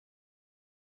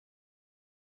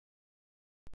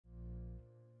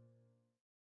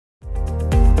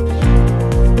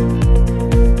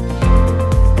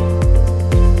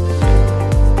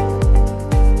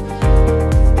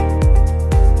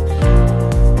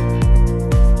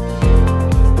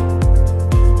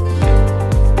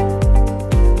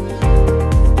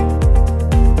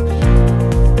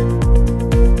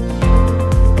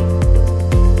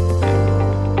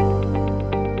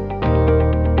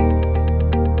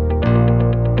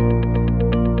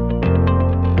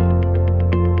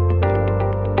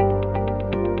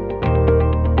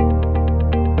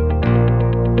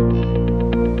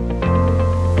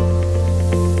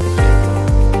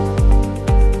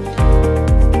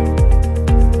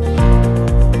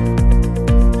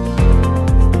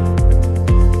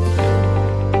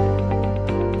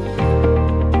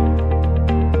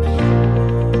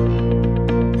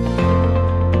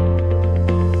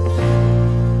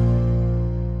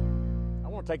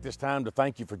want to take this time to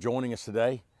thank you for joining us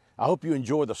today. I hope you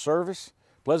enjoy the service.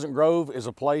 Pleasant Grove is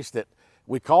a place that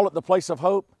we call it the place of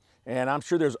hope, and I'm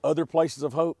sure there's other places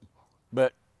of hope,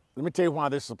 but let me tell you why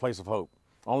this is a place of hope.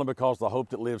 Only because the hope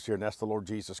that lives here, and that's the Lord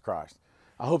Jesus Christ.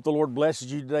 I hope the Lord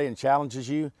blesses you today and challenges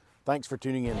you. Thanks for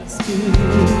tuning in today.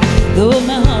 Though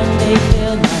my heart may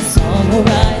fail, my song will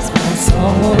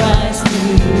rise to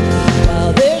you.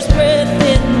 While there's breath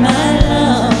in my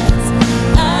lungs,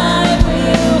 I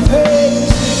will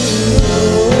praise you.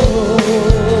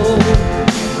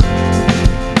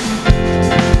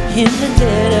 In the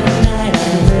dead of night, I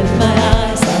lift my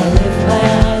eyes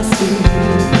to you.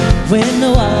 When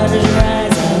the waters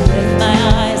rise, I lift my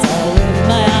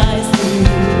eyes to you.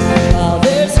 While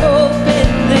there's hope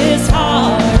in this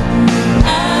heart,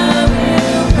 I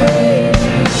will praise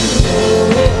you.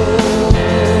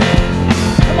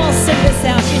 Come on, sing this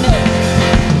out, you know.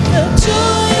 The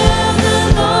joy of the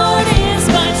Lord is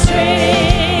my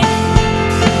strength.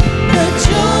 The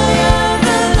joy of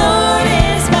the Lord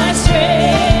is my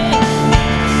strength.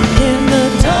 In the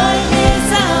darkness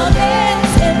I'll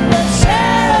dance, in the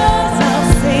shadows I'll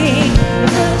sing.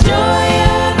 The joy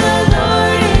of the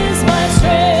Lord is my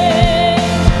strength.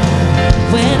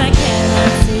 When I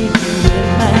cannot see you with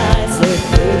my eyes, let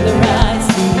faith arise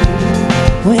to you.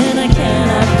 When I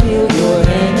cannot feel your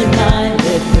hand in mine,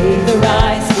 let faith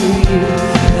arise to you.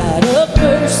 God of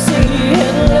mercy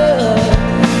and love,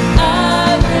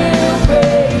 I will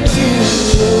praise you,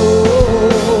 Lord.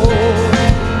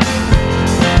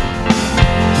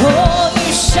 Oh,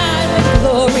 you shine with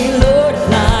glory, Lord of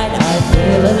light. I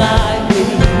feel alive with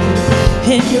you.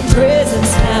 In your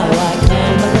presence now I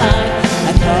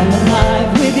come alive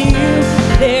with you.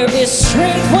 There is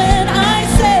strength when I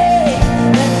say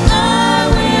that I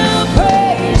will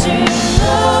praise you,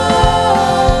 Lord.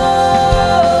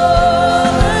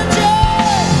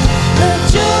 The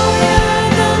joy of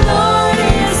the Lord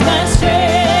is my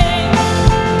strength.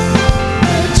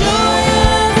 The joy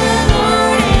of the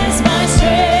Lord is my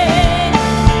strength.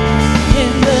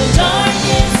 In the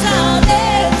darkness I'll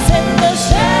dance, in the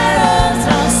shadows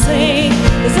I'll sing.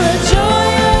 'Cause the joy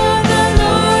of the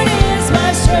Lord is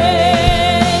my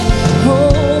strength.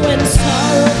 Oh, when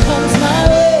sorrow comes my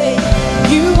way,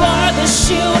 you are the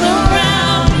shield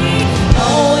around me.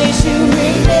 Always you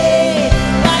remain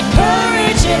like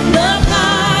courage in the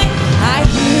fight. I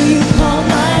hear you call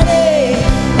my name,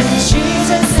 and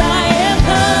Jesus I am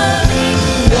coming,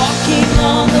 walking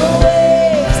on the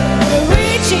waves, and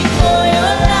reaching for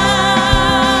your light.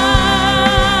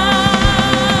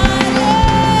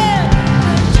 Yeah.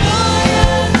 The joy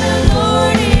of the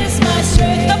Lord is my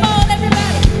strength. Come on,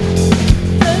 everybody.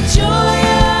 The joy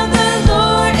of the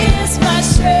Lord is my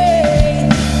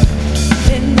strength.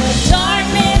 In the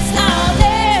darkness I'll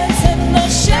dance, in the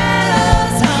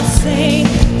shadows I'll sing.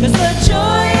 'Cause the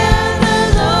joy of the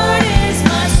Lord is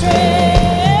my strength.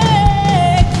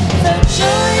 The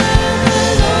joy of the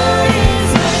Lord is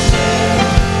my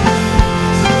strength.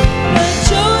 The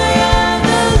joy of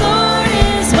the Lord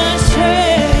is my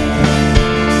strength.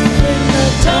 In the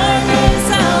darkness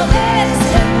I'll dance,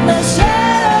 in the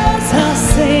shadows I'll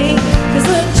sing. 'Cause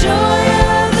the joy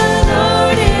of the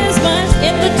Lord is my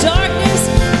in the darkness.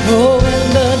 Oh, in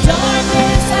the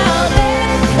darkness I'll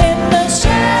dance, in the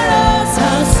shadows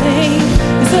I'll sing.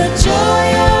 'Cause the joy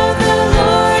of the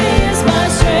Lord is my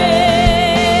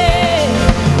strength.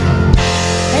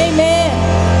 Amen.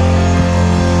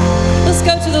 Let's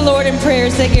go to the Lord in prayer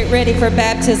as they get ready for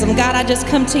baptism. God, I just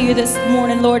come to you this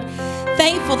morning, Lord,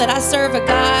 thankful that I serve a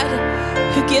God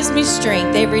who gives me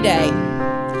strength every day.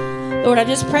 Lord, I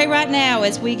just pray right now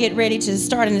as we get ready to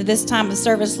start into this time of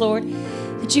service, Lord,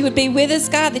 that you would be with us,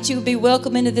 God, that you would be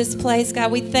welcome into this place. God,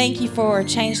 we thank you for our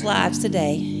changed lives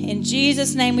today. In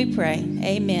Jesus' name we pray.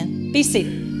 Amen. Be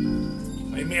seated.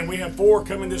 Amen. We have four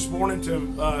coming this morning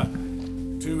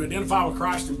to identify with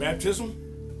Christ in baptism.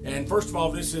 And first of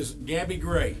all, this is Gabby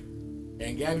Gray.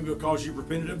 And Gabby, because you've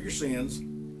repented of your sins,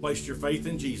 placed your faith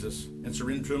in Jesus, and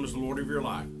surrendered to him as the Lord of your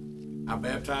life, I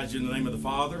baptize you in the name of the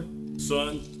Father,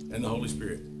 Son, and the Holy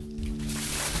Spirit.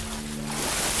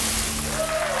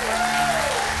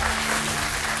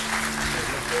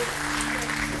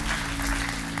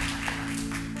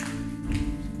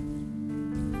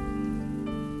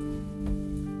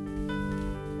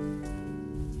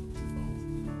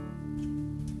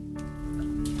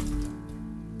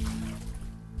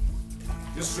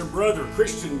 This is her brother,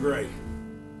 Christian Gray.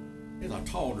 It's a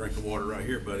tall drink of water right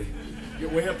here, buddy.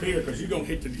 Get way up here because you're going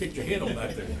to hit your head on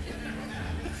that thing.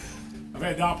 I've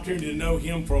had the opportunity to know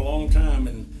him for a long time,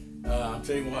 and I'll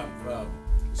tell you what,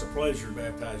 it's a pleasure to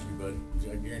baptize you, buddy.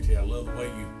 I guarantee I love the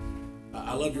way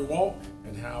I love your walk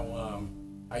and how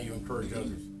how you encourage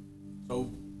others. So,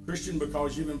 Christian,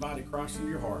 because you've invited Christ into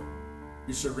your heart,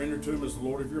 you surrender to Him as the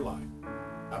Lord of your life.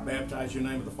 I baptize you in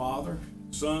the name of the Father,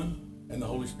 Son, and the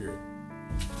Holy Spirit.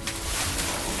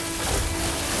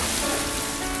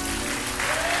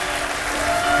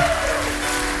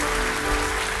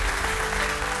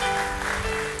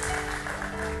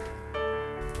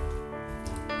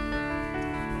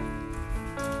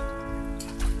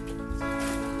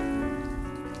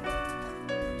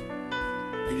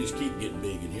 They just keep getting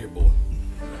big in here, boy.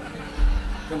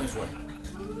 Come this way.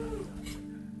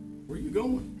 Where are you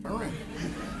going? Turn around.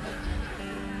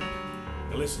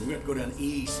 Now listen, we have to go down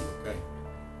easy, okay?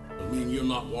 Because me and you'll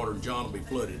not water, and John will be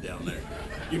flooded down there.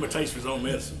 Give him a taste of his own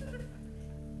medicine.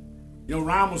 You know,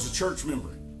 Ryan was a church member,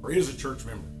 or is a church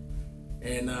member,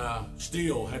 and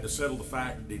still had to settle the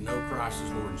fact that he knew Christ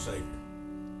as Lord and Savior.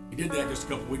 He did that just a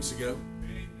couple weeks ago.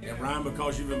 And Ryan,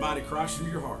 because you've invited Christ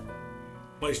into your heart,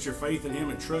 placed your faith in Him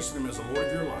and trusted Him as the Lord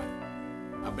of your life,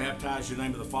 I baptize you in the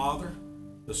name of the Father,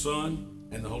 the Son,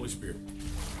 and the Holy Spirit.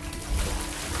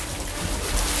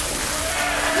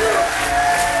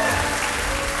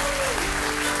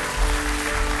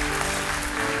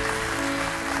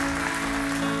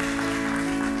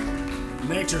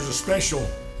 Next, there's a special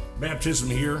baptism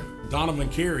here. Donovan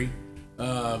Carey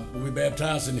will be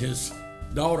baptizing his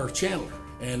daughter, Chandler.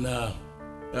 And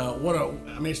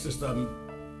it's just,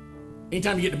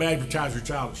 anytime you get to baptize your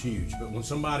child, it's huge. But when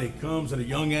somebody comes at a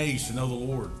young age to know the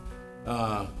Lord,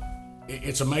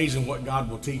 it's amazing what God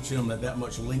will teach them that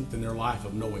much length in their life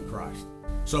of knowing Christ.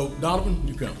 So, Donovan,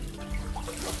 you come.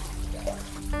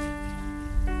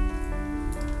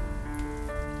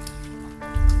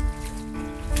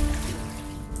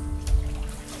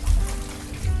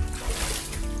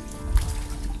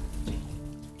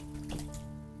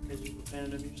 Because you've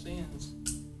repented of your sins,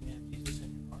 you have Jesus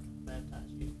in your heart to baptize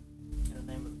you. In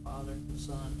the name of the Father, the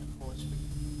Son, and the Holy Spirit.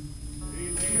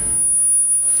 Amen.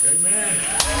 Amen.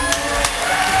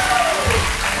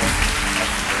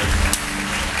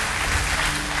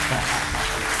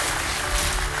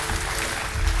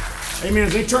 Amen.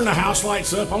 As they turn the house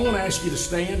lights up, I want to ask you to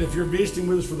stand. If you're visiting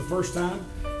with us for the first time,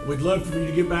 we'd love for you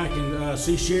to get back and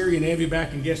see Sherry and Evie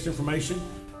back in guest information.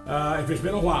 If it's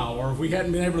been a while, or if we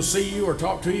hadn't been able to see you or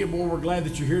talk to you, boy, we're glad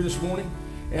that you're here this morning.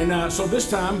 And so this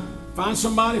time, find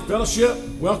somebody, fellowship.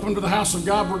 Welcome to the house of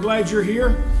God. We're glad you're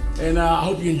here, and I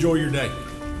hope you enjoy your day.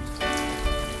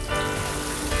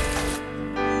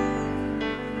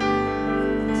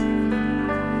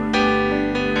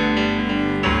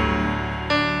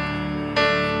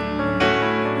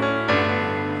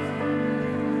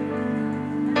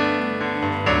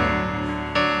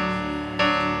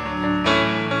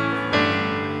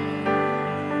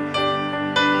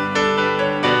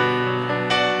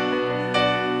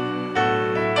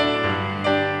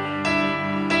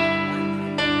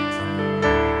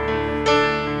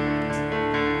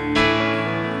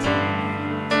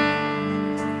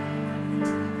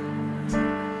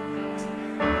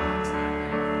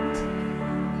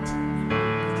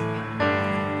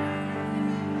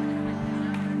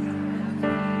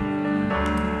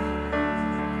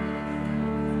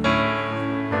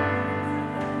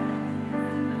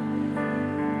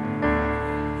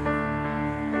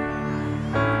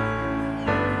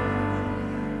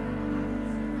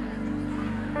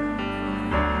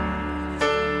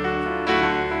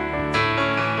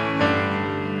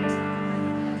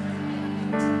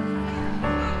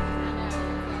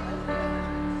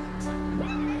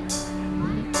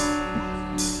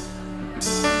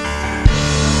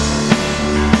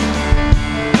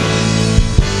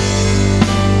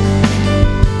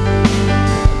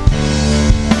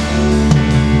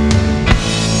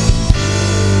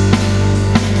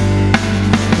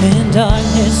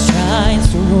 Darkness tries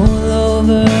to roll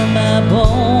over my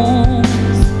bones,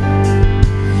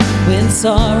 when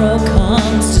sorrow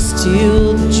comes to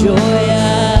steal the joy I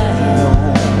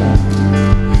own,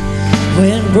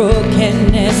 when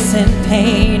brokenness and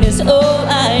pain is all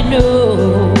I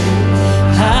know,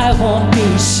 I won't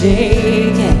be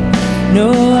shaken,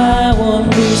 no, I won't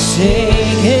be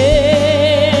shaken,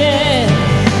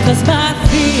 'cause my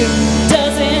fear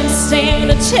doesn't stand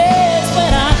a chance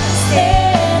when I stand.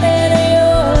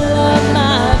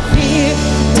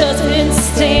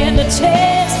 Stand a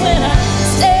chance when I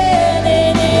stand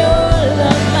in your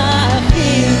love. My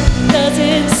fear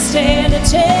doesn't stand a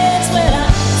chance when I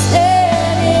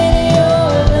stand in your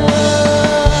love.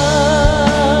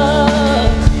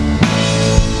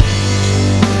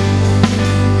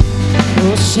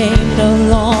 Oh, shame no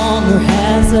longer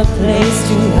has a place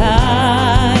to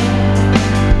hide.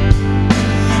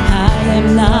 I am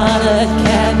not a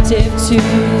captive to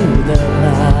the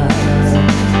lies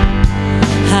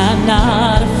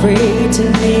afraid to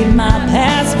leave my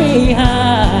past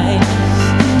behind.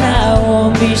 And I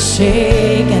won't be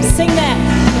shaken. Sing that.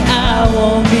 I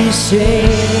won't be shaken.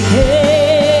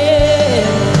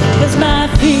 'Cause my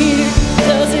fear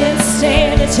doesn't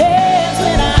stand a chance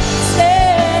when I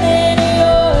stand in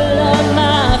your love.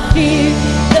 My fear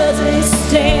doesn't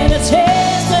stand a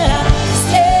chance when I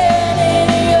stand in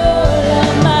your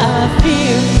love. My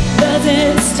fear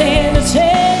doesn't stand a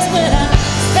chance when I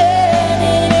stand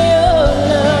in your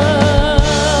love.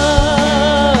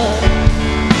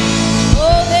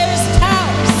 Oh, there's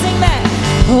power, sing that.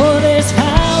 Oh, there's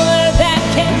power that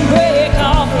can break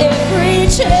off every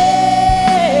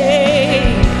chain.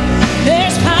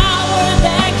 There's power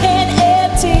that can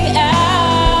empty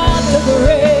out the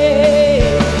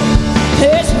grave.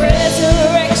 There's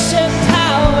resurrection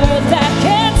power that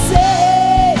can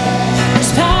save.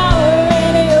 There's power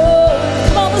in your,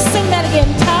 come on, let's sing that again.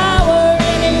 Power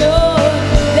in your,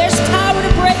 there's power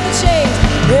to break the chains.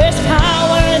 There's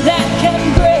power that can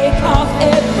break off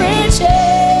every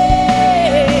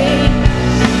chain.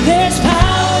 There's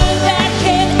power that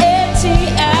can empty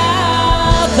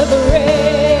out the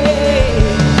grave.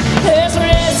 There's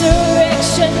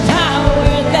resurrection power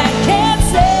that can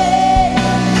save.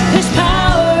 There's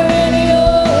power in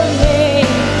your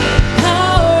name.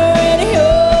 Power in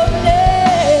your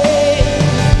name.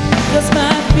 'Cause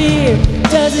my fear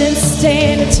doesn't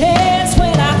stand a chance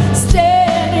when I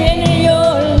stand in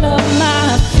your love. My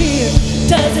fear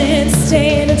doesn't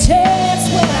stand a chance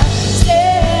when I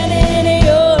stand in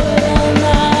your love.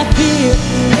 My fear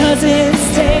doesn't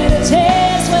stand a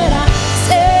chance when I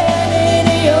stand in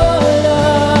your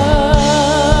love.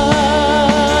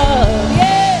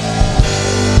 Yeah.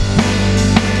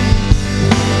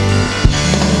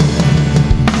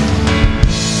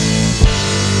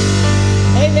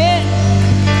 Amen.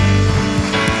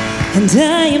 And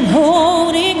I am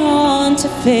holding on to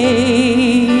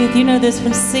faith. You know this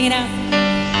one, sing it out.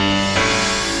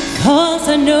 'Cause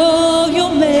I know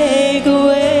you'll make a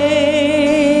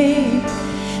way.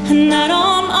 And I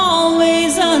don't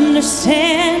always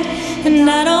understand, and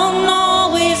I don't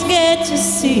always get to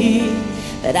see,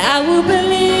 but I will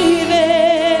believe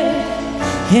it.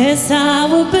 Yes, I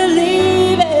will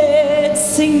believe it.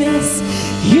 Sing this.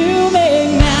 You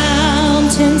make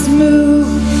mountains move,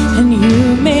 and you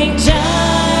make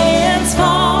giants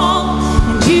fall,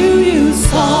 and you use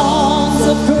songs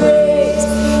of praise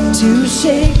to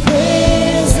shake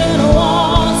prison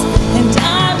walls. And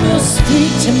I will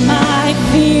speak to my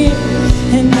fear,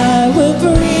 and I will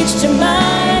preach to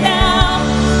my doubt.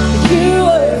 You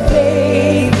were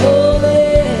faithful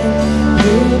then,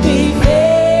 you'll be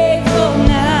faithful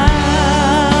now.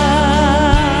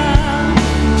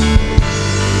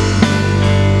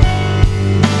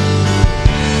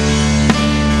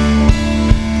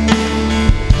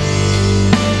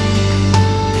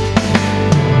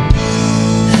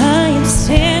 I am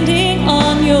standing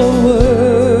on your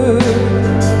word.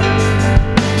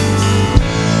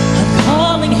 I'm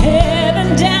calling heaven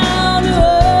down to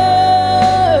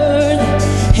earth,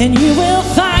 and you will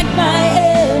fight my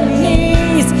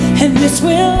enemies, and this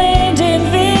will end in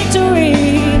victory.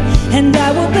 And I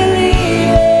will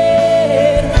believe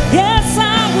it. Yes,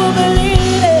 I will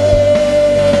believe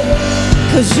it.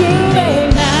 'Cause you make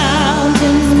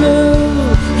mountains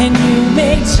move, and you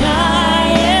make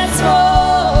giants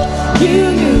fall. You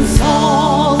use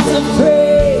songs of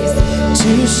praise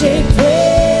to shake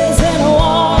prison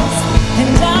walls.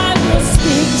 And I will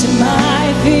speak to my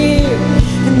fear,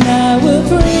 and I will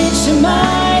preach to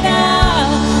my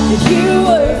doubt that you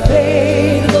were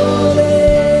faithful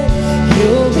then,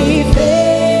 you'll be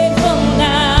faithful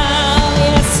now.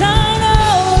 Yes, I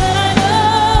know that I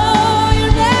know you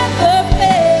never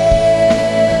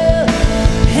fail.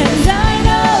 And I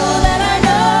know that I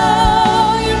know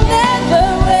you never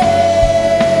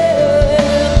will.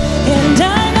 And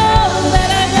I know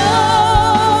that I know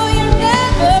you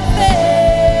never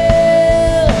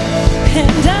fail.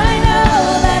 And I know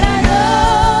that I know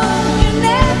you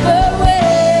never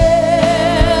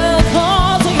will.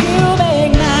 'Cause you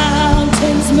make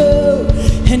mountains move,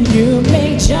 and you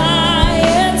make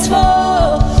giants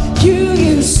fall. You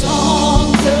use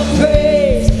songs of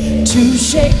praise to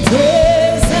shake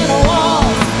prison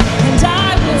walls. And I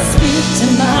will speak to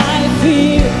my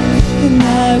fear, and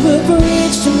I will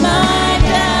preach to my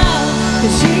doubt.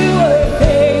 'Cause you were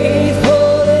faithful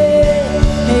then,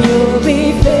 and you'll be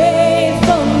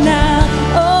faithful now.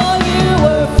 Oh, you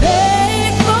were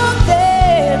faithful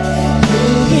then,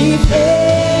 you'll be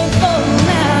faithful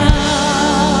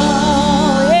now.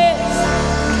 Yes.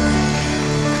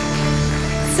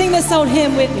 Sing this old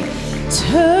hymn with me.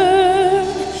 Turn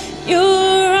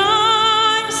your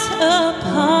eyes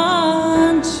upon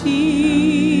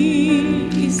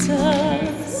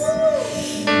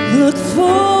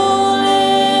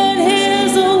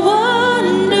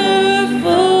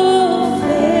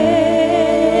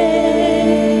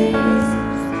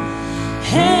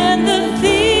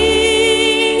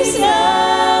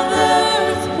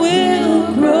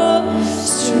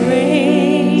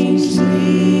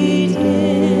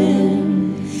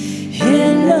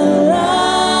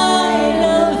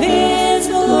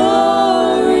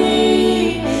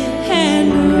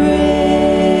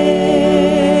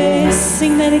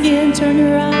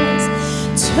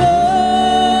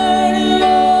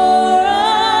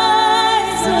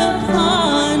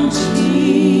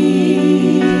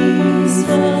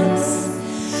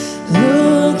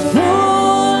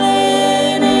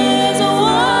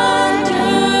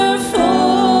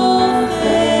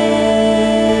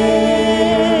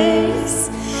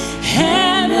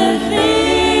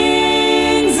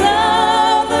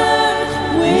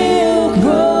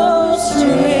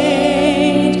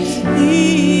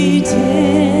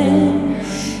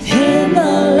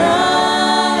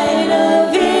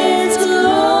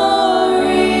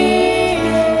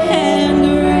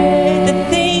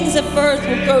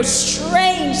grow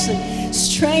strangely,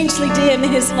 strangely dim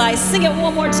in his light. Sing it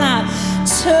one more time.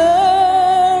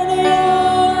 Turn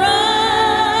your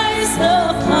eyes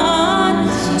upon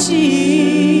Jesus.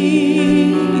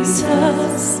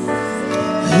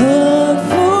 Look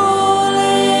full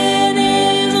in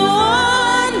his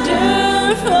wonderful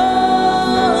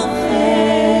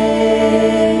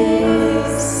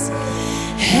face,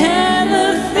 and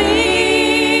the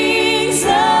things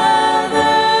of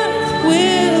earth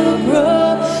will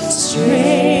grow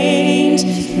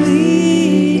strangely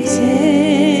dim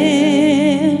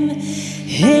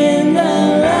in the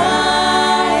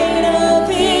light of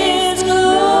his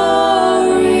glory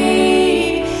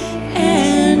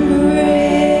and grace.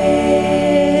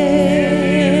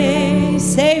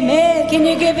 Amen. Can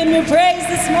you give him your praise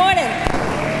this morning?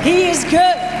 He is good.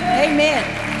 Amen.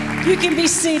 You can be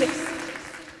seated.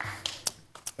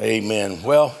 Amen.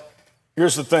 Well,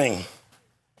 here's the thing.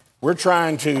 We're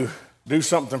trying to do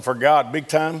something for God big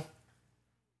time,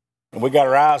 and we got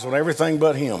our eyes on everything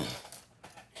but him.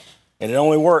 And it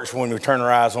only works when we turn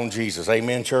our eyes on Jesus.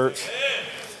 Amen, church?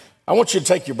 I want you to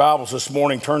take your Bibles this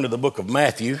morning, turn to the book of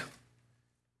Matthew.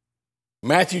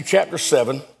 Matthew chapter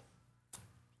 7.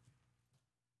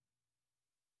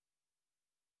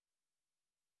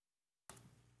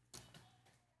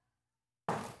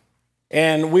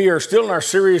 And we are still in our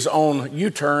series on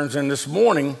U-turns, and this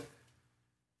morning,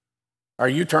 our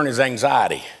U-turn is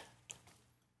anxiety,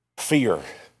 fear. You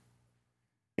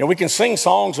know, we can sing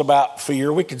songs about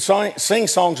fear. We can sing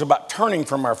songs about turning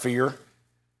from our fear.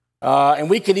 And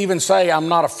we could even say, I'm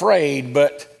not afraid,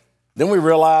 but then we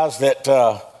realize that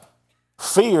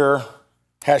fear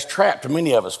has trapped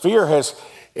many of us. Fear has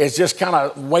just kind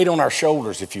of weighed on our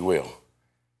shoulders, if you will.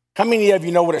 How many of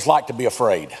you know what it's like to be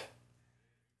afraid?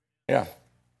 Yeah.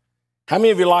 How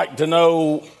many of you like to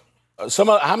know,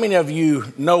 how many of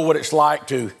you know what it's like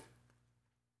to,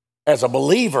 as a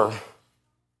believer,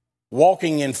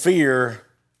 walking in fear,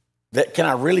 that can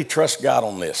I really trust God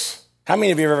on this? How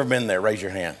many of you have ever been there? Raise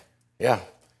your hand. Yeah.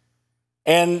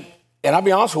 And I'll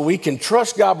be honest with you, we can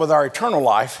trust God with our eternal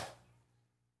life.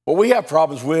 What we have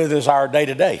problems with is our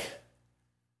day-to-day.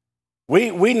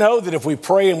 We know that if we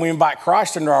pray and we invite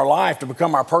Christ into our life to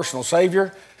become our personal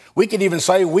Savior, we could even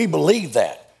say we believe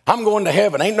that. I'm going to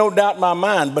heaven, ain't no doubt in my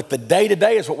mind, but the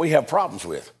day-to-day is what we have problems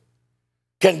with.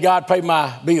 Can God pay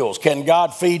my bills? Can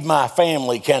God feed my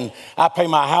family? Can I pay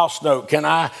my house note? Can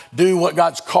I do what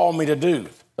God's called me to do?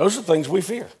 Those are things we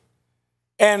fear.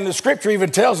 And the scripture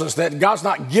even tells us that God's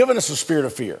not given us a spirit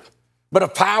of fear, but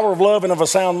of power, of love, and of a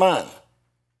sound mind.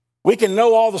 We can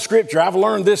know all the scripture. I've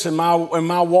learned this in my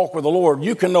walk with the Lord.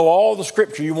 You can know all the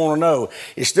scripture you want to know.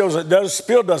 It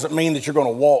still doesn't mean that you're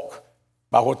going to walk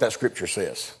by what that scripture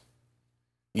says.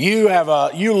 You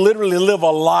literally live a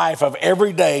life of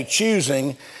every day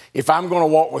choosing if I'm going to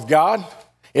walk with God,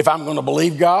 if I'm going to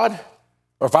believe God,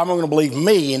 or if I'm going to believe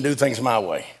me and do things my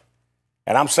way.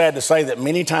 And I'm sad to say that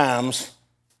many times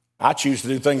I choose to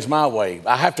do things my way.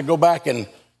 I have to go back and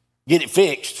get it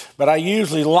fixed, but I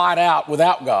usually light out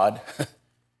without God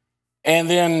and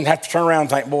then have to turn around and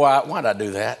think, boy, why did I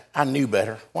do that? I knew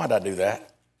better. Why did I do that?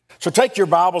 So take your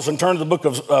Bibles and turn to the book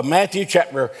of Matthew,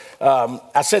 chapter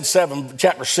 6.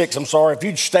 If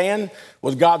you'd stand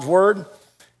with God's word,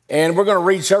 and we're going to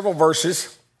read several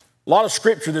verses. A lot of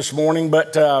scripture this morning,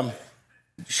 but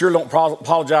sure don't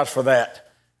apologize for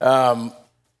that. But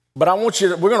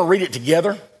we're going to read it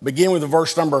together, begin with the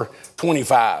verse number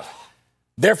 25.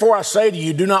 Therefore I say to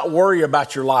you, do not worry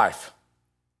about your life,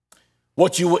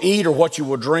 what you will eat or what you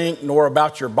will drink, nor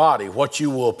about your body, what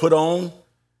you will put on.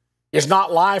 Is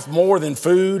not life more than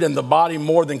food and the body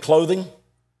more than clothing?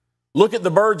 Look at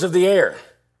the birds of the air,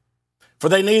 for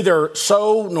they neither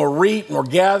sow nor reap nor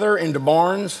gather into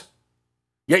barns,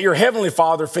 yet your heavenly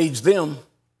Father feeds them.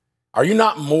 Are you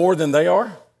not more than they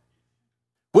are?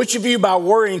 Which of you by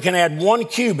worrying can add 1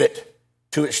 cubit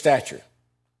to its stature?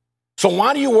 So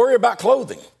why do you worry about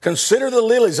clothing? Consider the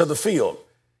lilies of the field,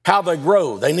 how they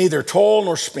grow. They neither toil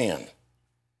nor spin.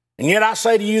 And yet I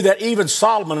say to you that even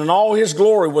Solomon in all his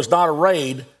glory was not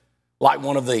arrayed like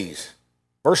one of these.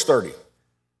 Verse 30.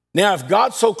 Now if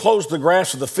God so clothes the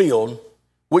grass of the field,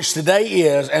 which today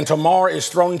is and tomorrow is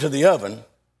thrown into the oven,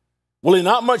 will he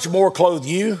not much more clothe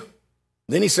you?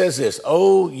 Then he says this,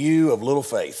 O you of little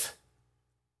faith.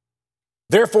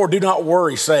 Therefore do not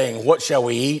worry, saying, what shall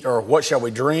we eat, or what shall we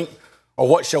drink, or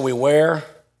what shall we wear?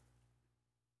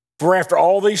 For after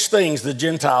all these things the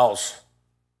Gentiles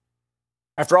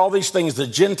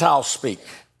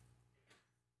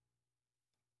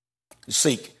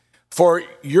seek. For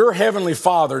your heavenly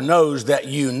Father knows that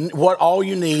what all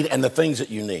you need and the things that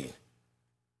you need.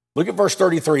 Look at verse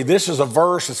 33. This is a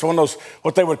verse, it's one of those,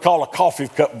 what they would call a coffee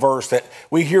cup verse that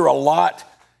we hear a lot,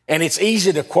 and it's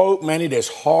easy to quote, man, it is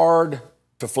hard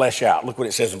to flesh out. Look what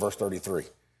it says in verse 33.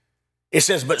 It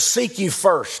says, but seek ye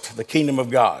first the kingdom of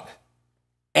God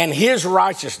and his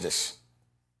righteousness,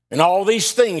 and all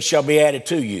these things shall be added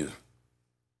to you.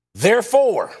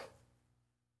 Therefore,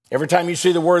 every time you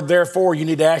see the word therefore, you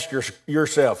need to ask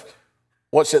yourself,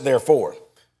 what's it there for?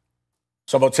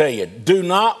 So I'm going to tell you, do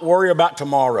not worry about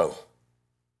tomorrow.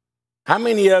 How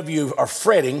many of you are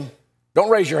fretting? Don't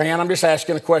raise your hand. I'm just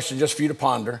asking a question just for you to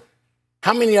ponder.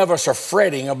 How many of us are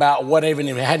fretting about what hadn't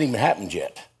even happened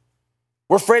yet?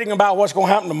 We're fretting about what's going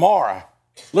to happen tomorrow.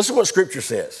 Listen to what Scripture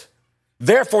says.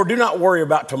 Therefore, do not worry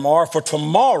about tomorrow, for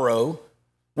tomorrow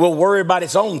will worry about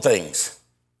its own things.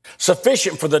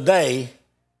 Sufficient for the day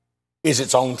is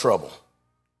its own trouble.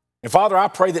 And Father, I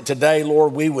pray that today,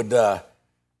 Lord, we would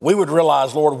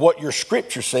realize, Lord, what your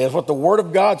Scripture says, what the Word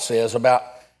of God says about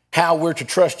how we're to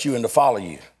trust you and to follow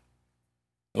you.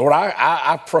 Lord,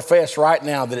 I profess right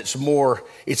now that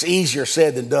it's easier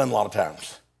said than done a lot of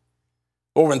times.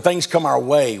 Lord, when things come our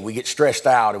way, we get stressed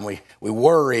out and we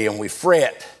worry and we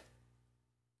fret.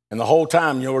 And the whole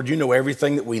time, Lord, you know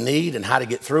everything that we need and how to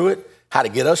get through it, how to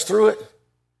get us through it.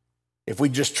 If we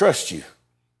just trust you,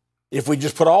 if we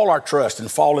just put all our trust and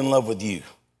fall in love with you.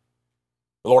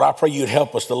 Lord, I pray you'd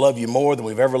help us to love you more than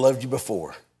we've ever loved you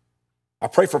before. I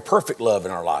pray for perfect love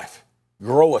in our life.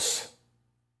 Grow us.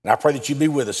 And I pray that you be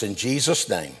with us in Jesus'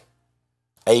 name.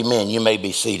 Amen. You may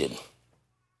be seated.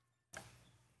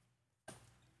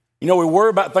 You know, we worry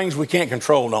about things we can't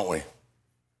control, don't we?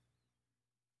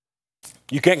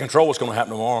 You can't control what's going to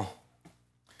happen tomorrow.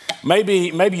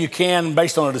 Maybe you can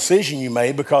based on a decision you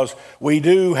made, because we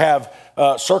do have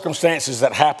circumstances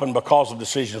that happen because of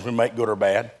decisions we make, good or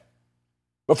bad.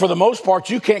 But for the most part,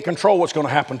 you can't control what's going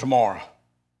to happen tomorrow.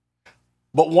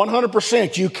 But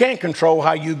 100%, you can control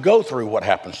how you go through what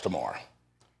happens tomorrow.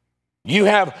 You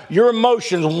have your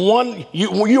emotions,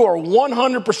 you are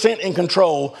 100% in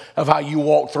control of how you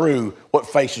walk through what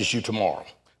faces you tomorrow.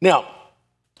 Now,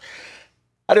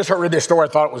 I just read this story.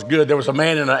 I thought it was good. There was a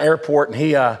man in an airport, and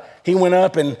he went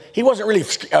up, and he wasn't really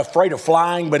afraid of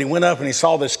flying, but he went up and he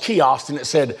saw this kiosk, and it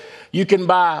said, you can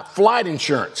buy flight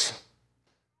insurance,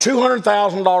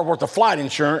 $200,000 worth of flight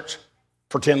insurance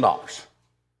for $10.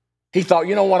 He thought,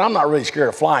 you know what, I'm not really scared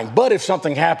of flying, but if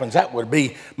something happens,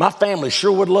 my family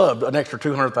sure would love an extra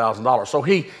 $200,000. So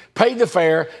he paid the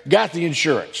fare, got the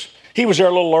insurance. He was there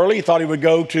a little early. He thought he would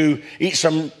go eat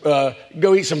some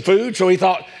food. So he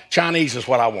thought, Chinese is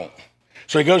what I want.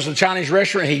 So he goes to the Chinese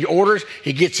restaurant, he orders,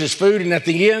 he gets his food, and at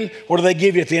the end, what do they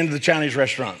give you at the end of the Chinese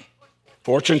restaurant?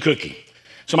 Fortune cookie.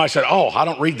 Somebody said, oh, I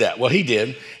don't read that. Well, he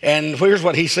did. And here's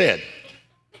what he said.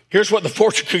 Here's what the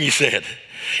fortune cookie said.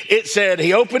 It said,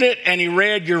 he opened it and he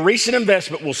read, your recent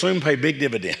investment will soon pay big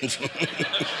dividends.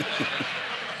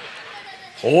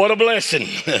 What a blessing.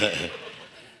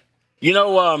 You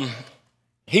know,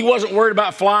 he wasn't worried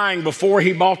about flying before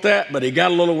he bought that, but he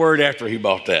got a little worried after he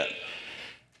bought that.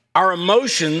 Our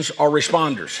emotions are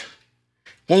responders.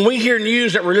 When we hear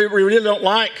news that we really don't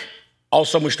like, all of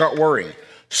a sudden we start worrying.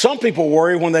 Some people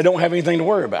worry when they don't have anything to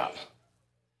worry about.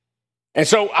 And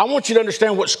so I want you to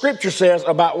understand what Scripture says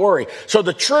about worry. So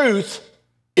the truth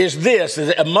is this, is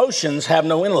that emotions have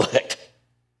no intellect.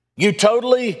 You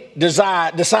totally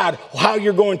decide how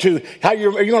you're going to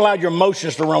allow your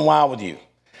emotions to run wild with you.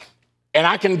 And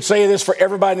I can say this for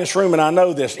everybody in this room, and I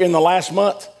know this. In the last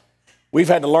month, we've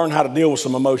had to learn how to deal with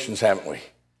some emotions, haven't we?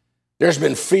 There's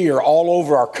been fear all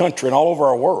over our country and all over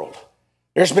our world.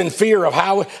 There's been fear of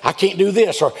how I can't do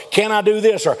this, or can I do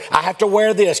this, or I have to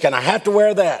wear this, can I have to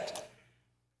wear that?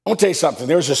 I want to tell you something.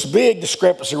 There's this big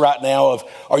discrepancy right now of,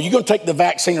 are you going to take the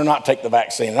vaccine or not take the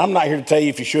vaccine? And I'm not here to tell you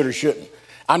if you should or shouldn't.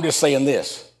 I'm just saying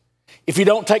this. If you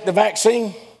don't take the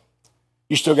vaccine,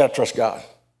 you still got to trust God.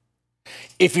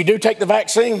 If you do take the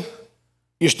vaccine,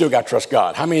 you still got to trust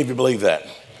God. How many of you believe that?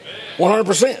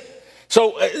 100%.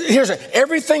 So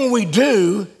everything we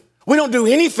do, we don't do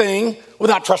anything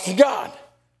without trusting God.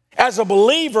 As a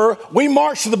believer, we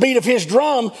march to the beat of his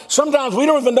drum. Sometimes we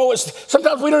don't even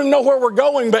know where we're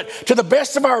going, but to the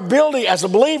best of our ability as a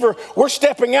believer, we're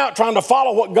stepping out trying to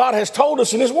follow what God has told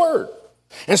us in his word.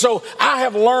 And so I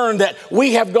have learned that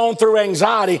we have gone through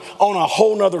anxiety on a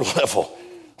whole nother level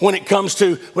when it comes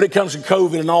to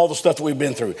COVID and all the stuff that we've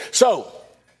been through. So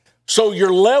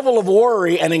your level of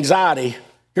worry and anxiety,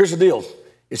 here's the deal.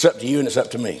 It's up to you and it's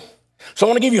up to me. So I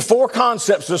want to give you 4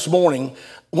 concepts this morning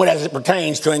as it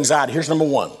pertains to anxiety. Here's number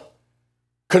 1.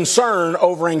 concern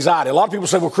over anxiety. A lot of people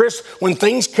say, well, Chris, when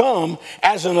things come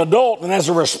as an adult and as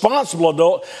a responsible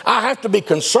adult, I have to be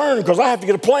concerned because I have to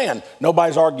get a plan.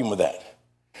 Nobody's arguing with that.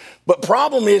 But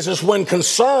problem is when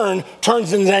concern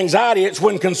turns into anxiety, it's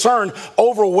when concern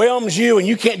overwhelms you and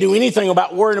you can't do anything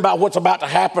about worrying about what's about to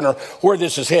happen or where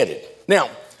this is headed. Now,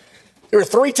 there are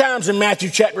 3 times in Matthew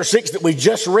chapter 6 that we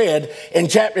just read in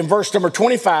verse number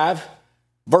 25,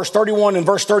 verse 31 and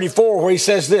verse 34, where he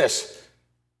says this,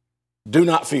 do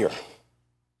not fear.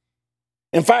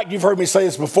 In fact, you've heard me say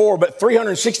this before, but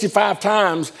 365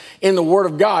 times in the Word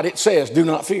of God, it says, do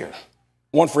not fear.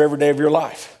 One for every day of your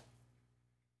life.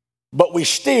 But we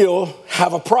still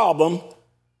have a problem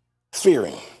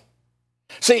fearing.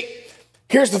 See,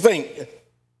 here's the thing.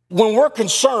 When we're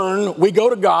concerned, we go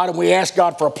to God and we ask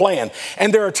God for a plan.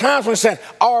 And there are times when we say,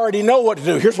 I already know what to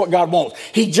do. Here's what God wants.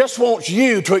 He just wants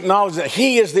you to acknowledge that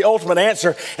He is the ultimate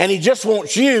answer, and He just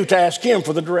wants you to ask Him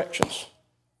for the directions.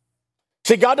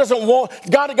 See, God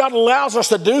allows us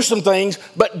to do some things,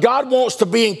 but God wants to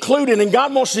be included, and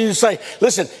God wants you to say,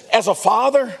 listen, as a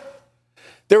father,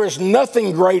 there is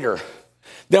nothing greater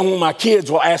than when my kids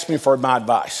will ask me for my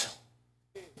advice.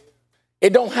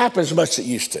 It don't happen as much as it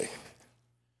used to.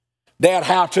 Dad,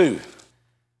 how to?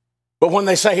 But when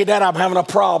they say, hey, Dad, I'm having a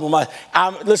problem.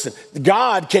 Listen,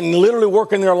 God can literally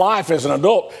work in their life as an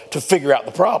adult to figure out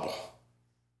the problem.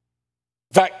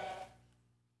 In fact,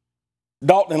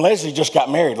 Dalton and Leslie just got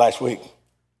married last week.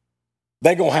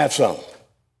 They're going to have some.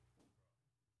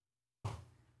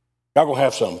 Y'all going to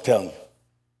have some, I'm telling you.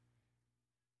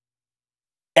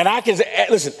 And I can,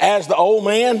 listen, as the old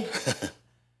man,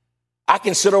 I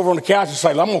can sit over on the couch and say,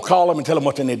 I'm going to call them and tell them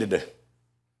what they need to do.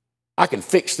 I can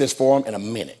fix this for them in a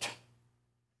minute.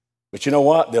 But you know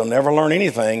what? They'll never learn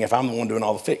anything if I'm the one doing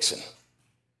all the fixing.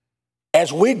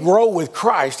 As we grow with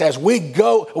Christ, as we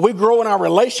grow in our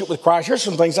relationship with Christ, here's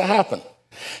some things that happen.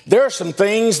 There are some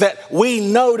things that we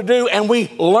know to do and we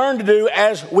learn to do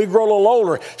as we grow a little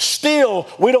older. Still,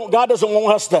 God doesn't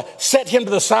want us to set Him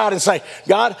to the side and say,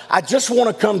 God, I just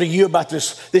want to come to you about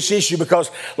this issue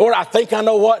because, Lord, I think I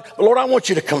know what. But Lord, I want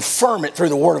you to confirm it through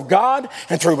the Word of God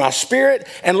and through my Spirit.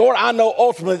 And Lord, I know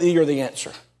ultimately you're the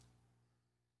answer.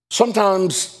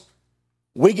 Sometimes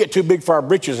we get too big for our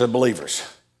britches as believers.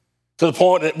 To the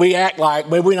point that we act like,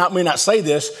 we may not say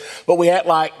this, but we act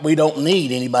like we don't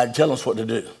need anybody to tell us what to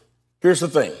do. Here's the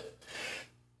thing.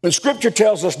 When Scripture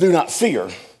tells us do not fear,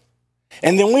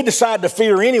 and then we decide to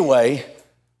fear anyway,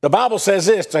 the Bible says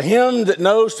this, to him that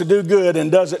knows to do good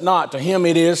and does it not, to him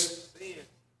it is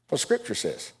what Scripture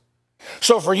says.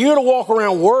 So for you to walk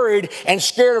around worried and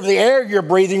scared of the air you're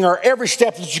breathing or every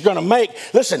step that you're going to make,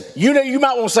 listen, you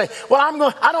might want to say, well,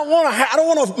 I don't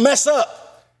want to mess up.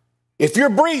 If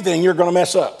you're breathing, you're going to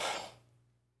mess up.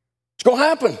 It's going to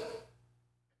happen.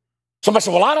 Somebody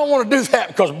said, well, I don't want to do that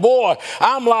because, boy,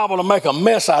 I'm liable to make a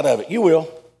mess out of it. You will.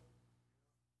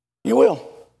 You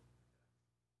will.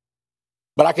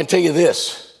 But I can tell you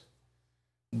this.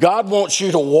 God wants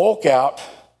you to walk out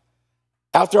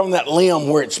there on that limb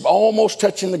where it's almost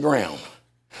touching the ground.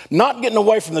 Not getting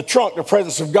away from the trunk, the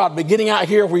presence of God, but getting out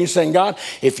here where you're saying, God,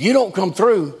 if you don't come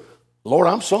through, Lord,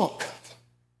 I'm sunk.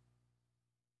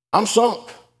 I'm sunk.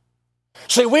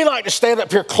 See, we like to stand up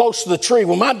here close to the tree.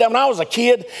 When I was a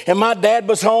kid and my dad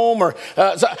was home,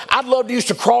 I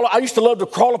used to love to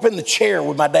crawl up in the chair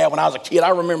with my dad when I was a kid.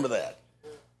 I remember that.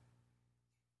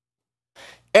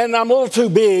 And I'm a little too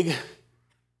big,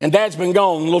 and Dad's been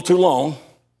gone a little too long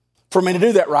for me to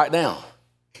do that right now.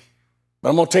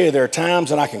 But I'm going to tell you, there are times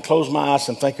that I can close my eyes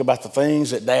and think about the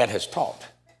things that Dad has taught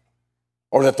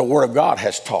or that the Word of God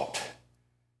has taught.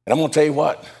 And I'm going to tell you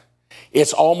what.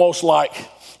 It's almost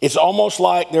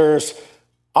like there's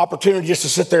opportunity just to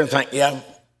sit there and think, yeah,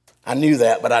 I knew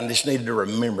that, but I just needed to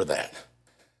remember that.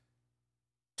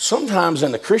 Sometimes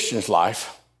in the Christian's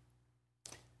life,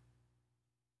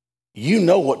 you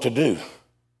know what to do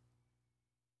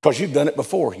because you've done it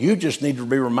before. You just need to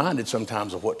be reminded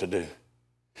sometimes of what to do.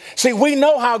 See, we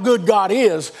know how good God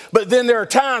is, but then there are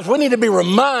times we need to be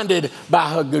reminded by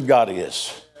how good God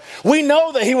is. We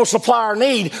know that He will supply our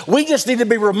need. We just need to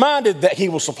be reminded that He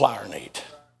will supply our need.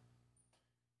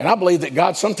 And I believe that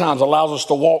God sometimes allows us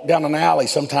to walk down an alley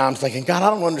sometimes thinking, God, I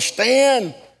don't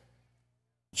understand.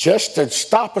 Just to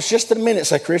stop us just a minute and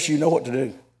say, Chris, you know what to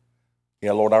do.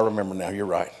 Yeah, Lord, I remember now. You're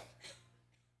right.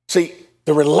 See,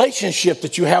 the relationship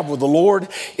that you have with the Lord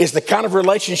is the kind of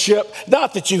relationship,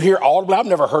 not that you hear audibly. I've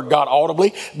never heard God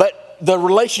audibly, but the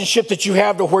relationship that you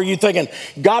have to where you're thinking,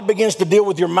 God begins to deal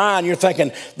with your mind. You're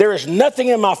thinking, there is nothing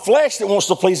in my flesh that wants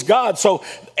to please God. So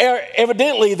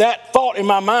evidently that thought in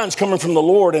my mind is coming from the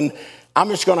Lord, and I'm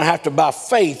just going to have to, by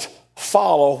faith,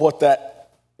 follow what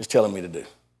that is telling me to do.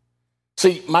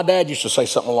 See, my dad used to say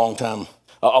something a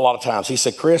lot of times. He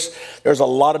said, Chris, there's a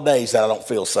lot of days that I don't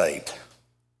feel saved.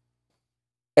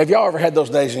 Have y'all ever had those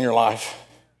days in your life?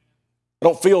 I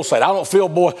don't feel saved. I don't feel,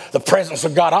 boy, the presence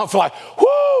of God. I don't feel like,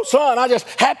 whoo, son, I just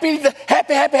happy.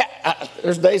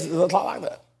 There's days that look like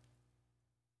that.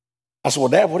 I said, well,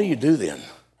 Dad, what do you do then?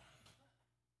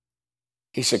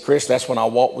 He said, Chris, that's when I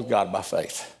walk with God by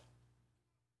faith.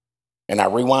 And I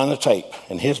rewind the tape.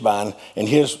 And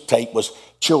his tape was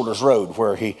Childers Road,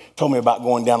 where he told me about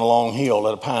going down a long hill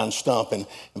at a pine stump and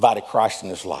invited Christ in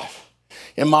his life.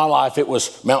 In my life, it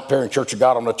was Mount Perrin Church of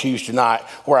God on a Tuesday night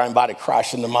where I invited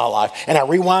Christ into my life. And I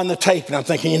rewind the tape and I'm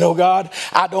thinking, you know, God,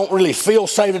 I don't really feel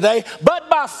saved today, but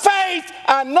by faith,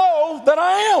 I know that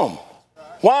I am.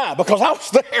 Why? Because I was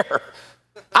there.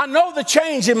 I know the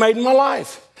change it made in my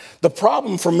life. The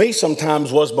problem for me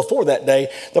sometimes was before that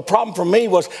day, the problem for me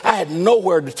was I had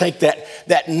nowhere to take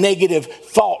that negative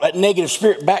thought, that negative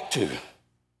spirit back to.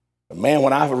 But man,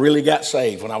 when I really got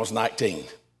saved when I was 19,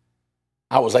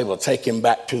 I was able to take him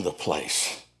back to the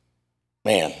place.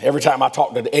 Man, every time I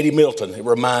talk to Eddie Milton, it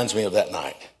reminds me of that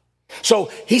night.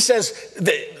 So he says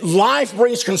that life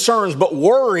brings concerns, but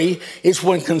worry is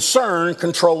when concern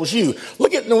controls you. We're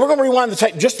going to rewind the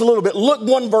tape just a little bit. Look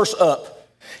one verse up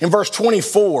in verse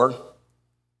 24.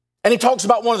 And he talks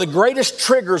about one of the greatest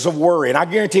triggers of worry. And I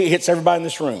guarantee it hits everybody in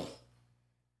this room.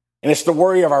 And it's the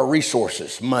worry of our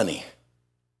resources, money.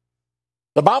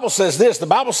 The Bible says this. The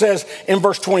Bible says in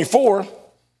verse 24,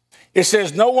 it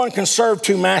says, no one can serve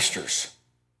two masters.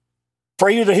 For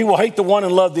either he will hate the one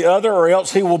and love the other, or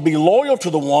else he will be loyal to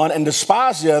the one and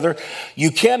despise the other.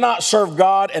 You cannot serve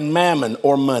God and mammon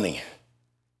or money.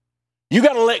 You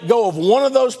got to let go of one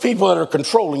of those people that are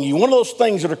controlling you, one of those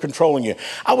things that are controlling you.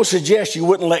 I would suggest you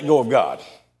wouldn't let go of God.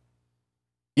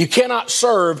 You cannot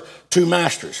serve two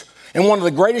masters. And one of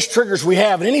the greatest triggers we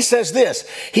have, and then he says this,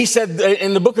 he said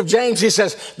in the book of James, he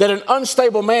says that an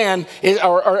unstable man,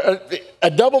 or a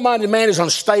double-minded man is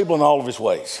unstable in all of his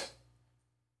ways.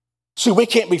 See, we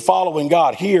can't be following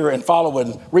God here and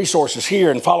following resources here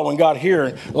and following God here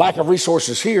and lack of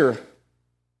resources here.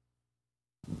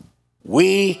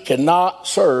 We cannot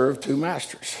serve two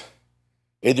masters.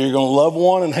 Either you're going to love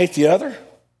one and hate the other.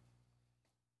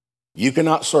 You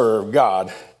cannot serve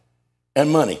God and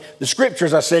money. The scripture,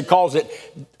 as I said, calls it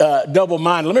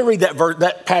double-minded. Let me read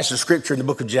that passage of scripture in the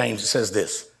book of James. It says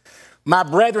this. My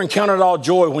brethren, count it all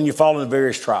joy when you fall into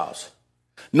various trials,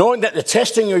 knowing that the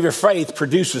testing of your faith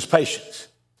produces patience.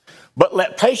 But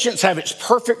let patience have its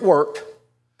perfect work,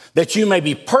 that you may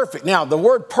be perfect. Now, the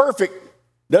word perfect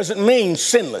doesn't mean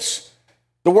sinless.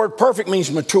 The word perfect means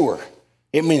mature.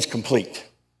 It means complete.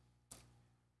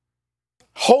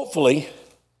 Hopefully,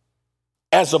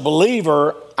 as a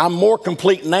believer, I'm more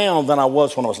complete now than I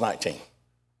was when I was 19.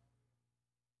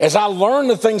 As I learn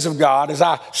the things of God, as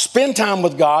I spend time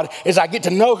with God, as I get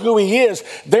to know who he is,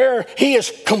 he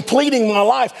is completing my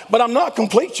life, but I'm not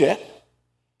complete yet.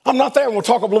 I'm not there. We'll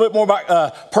talk a little bit more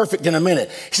about perfect in a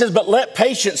minute. He says, but let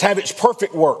patience have its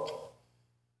perfect work.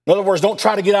 In other words, don't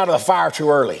try to get out of the fire too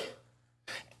early.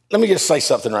 Let me just say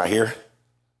something right here.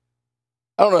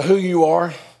 I don't know who you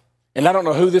are, and I don't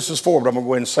know who this is for, but I'm going to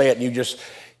go ahead and say it. And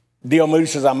D.L. Moody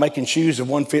says, I'm making shoes. If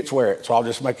one fits, wear it. So I'll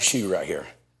just make a shoe right here.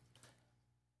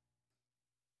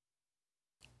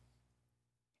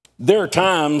 There are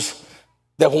times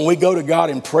that when we go to God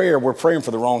in prayer, we're praying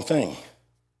for the wrong thing.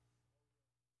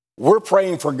 We're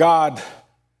praying for God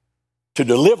to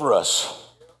deliver us,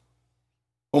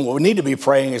 when what we need to be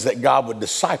praying is that God would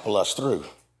disciple us through.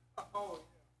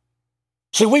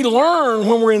 See, we learn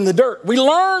when we're in the dirt. We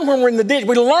learn when we're in the ditch.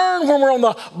 We learn when we're on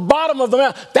the bottom of the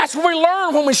mountain. That's what we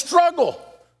learn when we struggle.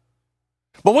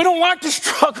 But we don't like to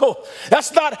struggle.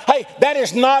 That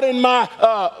is not in my,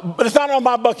 it's not on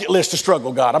my bucket list to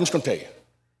struggle, God. I'm just going to tell you.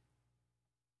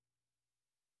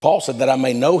 Paul said that I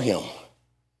may know him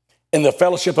in the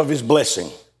fellowship of his blessing.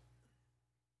 Is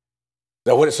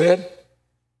that what it said?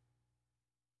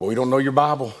 Well, we don't know your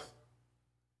Bible.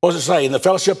 What does it say? In the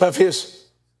fellowship of his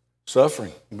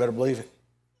suffering. You better believe it.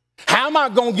 How am I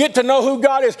going to get to know who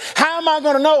God is? How am I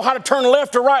going to know how to turn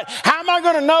left or right? How am I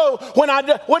going to know when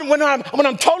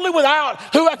I'm totally without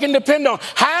who I can depend on?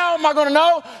 How am I going to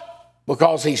know?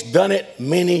 Because he's done it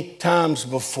many times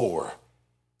before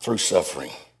through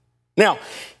suffering. Now,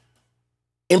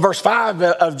 in verse 5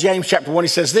 of James chapter 1, he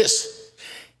says this.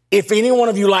 If any one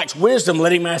of you lacks wisdom,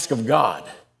 let him ask of God,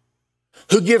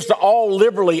 who gives to all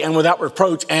liberally and without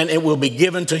reproach, and it will be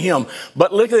given to him.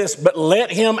 But look at this. But let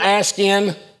him ask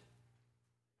in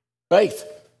faith.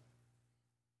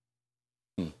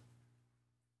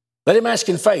 Let him ask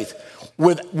in faith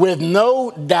with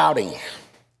no doubting.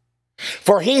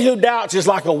 For he who doubts is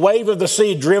like a wave of the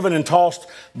sea driven and tossed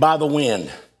by the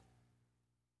wind.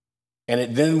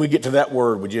 And then we get to that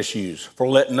word we just used. For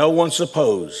let no one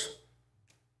suppose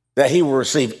that he will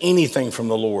receive anything from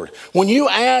the Lord. When you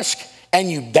ask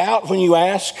and you doubt when you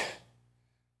ask,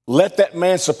 let that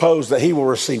man suppose that he will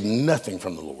receive nothing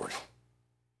from the Lord.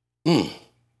 Then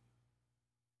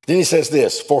he says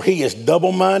this, for he is a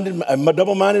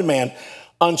double-minded man,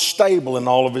 unstable in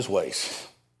all of his ways.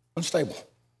 Unstable.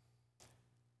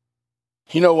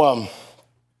 You know,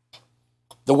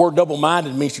 the word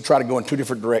double-minded means to try to go in two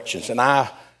different directions. And I'm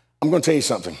going to tell you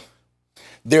something.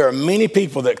 There are many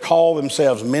people that call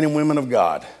themselves men and women of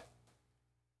God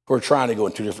who are trying to go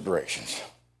in two different directions.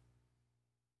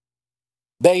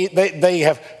 They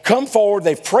have come forward,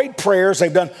 they've prayed prayers,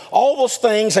 they've done all those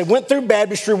things, they went through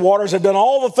baptistry waters, they've done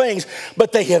all the things,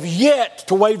 but they have yet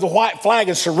to wave the white flag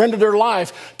and surrender their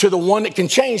life to the one that can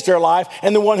change their life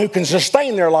and the one who can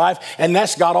sustain their life, and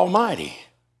that's God Almighty.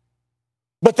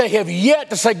 But they have yet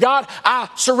to say, God, I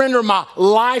surrender my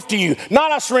life to you.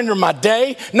 Not I surrender my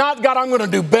day. Not, God, I'm going to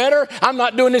do better. I'm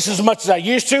not doing this as much as I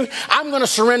used to. I'm going to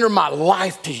surrender my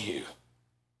life to you.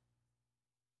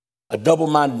 A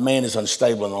double-minded man is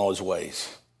unstable in all his ways.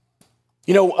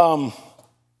 You know,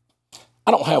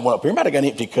 I don't have one up here. Anybody got an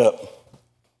empty cup?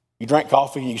 You drank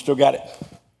coffee, you still got it?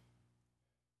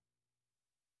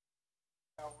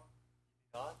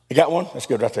 You got one? That's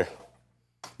good right there.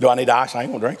 Do I need ice? I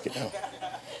ain't going to drink it. No.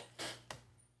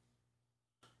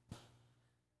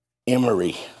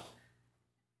 Emery.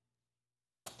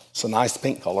 It's a nice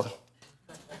pink color.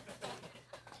 I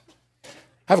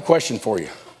have a question for you.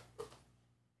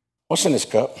 What's in this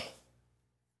cup?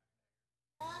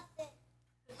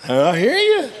 I hear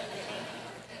you.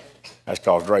 That's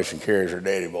called Grayson carries her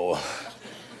daddy, boy.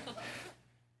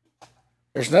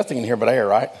 There's nothing in here but air,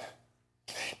 right?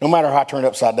 No matter how I turn it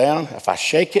upside down, if I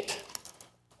shake it,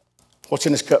 what's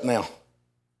in this cup now?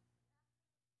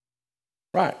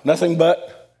 Right, nothing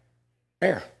but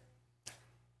air.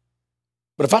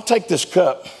 But if I take this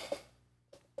cup,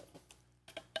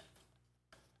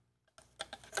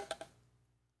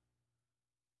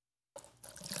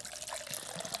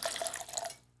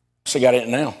 so got it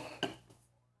now.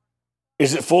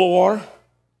 Is it full of water?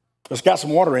 It's got some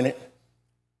water in it.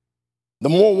 The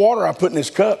more water I put in this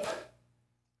cup,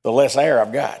 the less air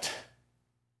I've got.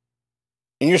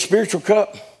 In your spiritual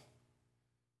cup,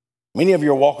 many of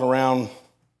you are walking around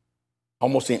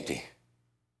almost empty.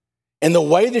 And the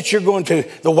way that you're going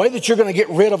to get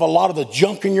rid of a lot of the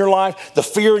junk in your life, the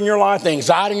fear in your life, the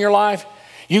anxiety in your life,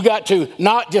 you got to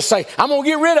not just say, I'm going to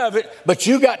get rid of it, but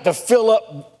you got to fill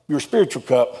up your spiritual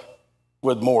cup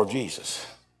with more of Jesus.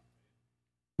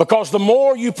 Because the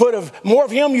more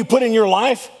of him you put in your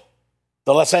life,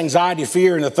 the less anxiety,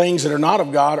 fear, and the things that are not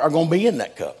of God are going to be in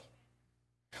that cup.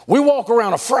 We walk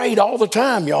around afraid all the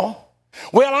time, y'all.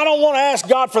 Well, I don't want to ask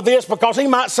God for this because he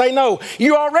might say no.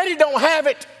 You already don't have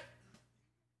it.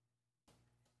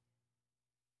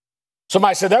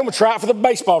 Somebody said, I'm going to try out for the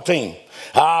baseball team.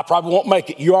 I probably won't make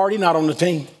it. You're already not on the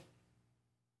team.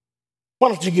 Why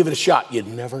don't you give it a shot? You'd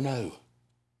never know.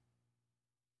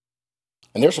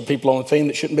 And there's some people on the team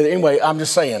that shouldn't be there. Anyway, I'm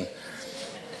just saying.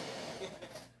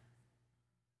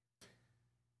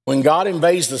 When God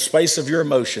invades the space of your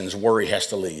emotions, worry has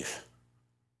to leave.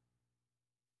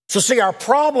 So see, our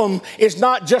problem is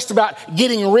not just about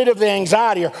getting rid of the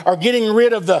anxiety or getting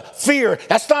rid of the fear.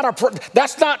 That's not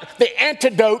the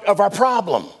antidote of our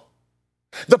problem.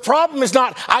 The problem is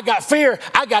not, I got fear,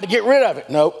 I got to get rid of it.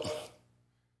 Nope.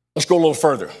 Let's go a little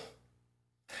further.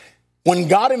 When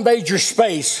God invades your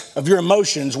space of your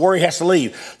emotions, worry has to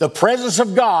leave. The presence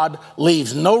of God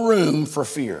leaves no room for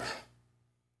fear.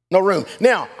 No room.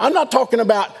 Now, I'm not talking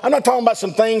about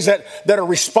some things that are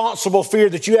responsible fear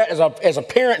that you, as a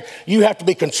parent, you have to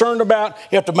be concerned about.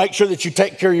 You have to make sure that you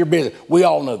take care of your business. We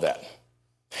all know that.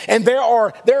 And there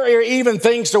are even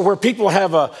things to where people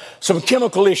have some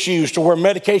chemical issues to where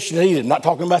medication is needed. I'm not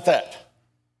talking about that.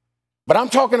 But I'm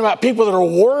talking about people that are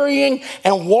worrying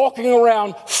and walking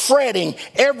around fretting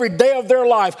every day of their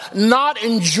life, not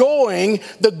enjoying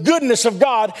the goodness of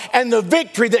God and the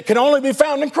victory that can only be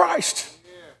found in Christ.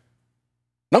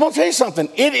 And I'm going to tell you something.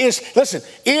 It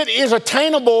is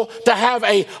attainable to have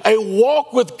a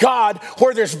walk with God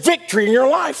where there's victory in your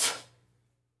life.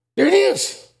 There it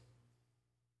is.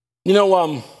 You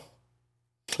know,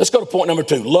 let's go to point number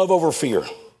 2, love over fear.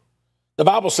 The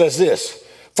Bible says this.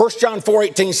 1 John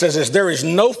 4:18 says this, there is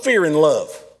no fear in love,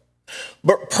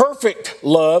 but perfect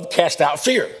love casts out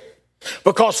fear.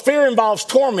 Because fear involves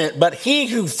torment, but he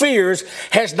who fears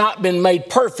has not been made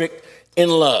perfect in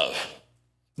love.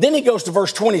 Then he goes to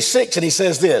verse 26 and he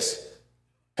says this,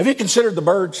 have you considered the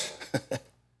birds?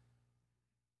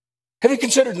 Have you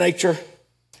considered nature?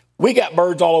 We got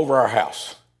birds all over our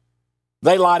house.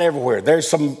 They light everywhere. There's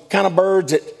some kind of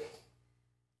birds that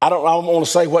I don't want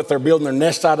to say what they're building their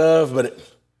nest out of, but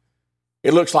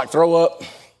it looks like throw up.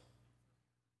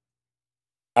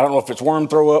 I don't know if it's worm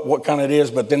throw up, what kind it is,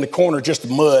 but then the corner, just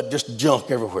mud, just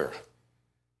junk everywhere.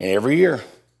 And every year,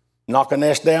 knock a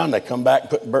nest down, they come back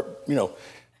and put,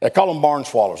 they call them barn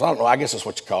swallows. I don't know, I guess that's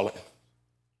what you call it.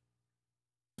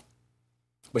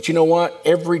 But you know what?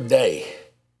 Every day,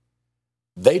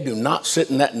 they do not sit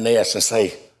in that nest and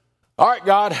say, all right,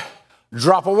 God,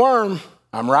 drop a worm.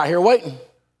 I'm right here waiting. You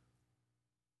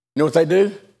know what they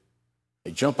do?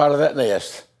 They jump out of that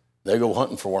nest. They go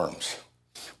hunting for worms.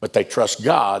 But they trust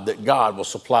God that God will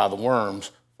supply the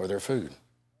worms for their food.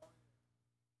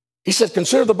 He said,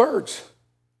 consider the birds.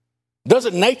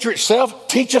 Doesn't nature itself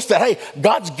teach us that, hey,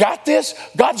 God's got this?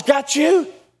 God's got you?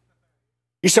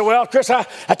 You say, well, Chris, I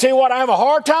tell you what, I have a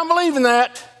hard time believing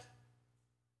that.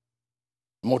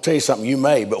 I'm going to tell you something, you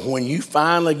may, but when you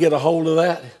finally get a hold of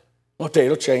that, I'll tell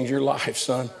you, it'll change your life,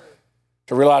 son,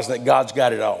 to realize that God's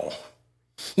got it all.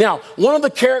 Now, one of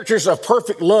the characters of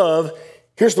perfect love,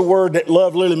 here's the word that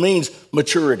love literally means,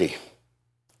 maturity.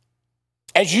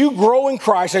 As you grow in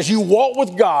Christ, as you walk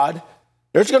with God,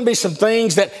 there's going to be some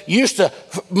things that used to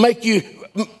make you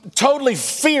totally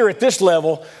fear at this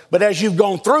level, but as you've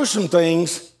gone through some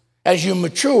things, as you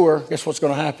mature, guess what's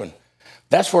going to happen?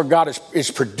 That's where God is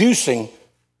producing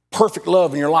perfect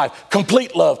love in your life,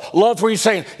 complete love, love where you're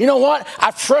saying, you know what?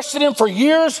 I've trusted him for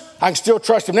years. I can still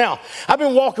trust him now. I've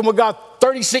been walking with God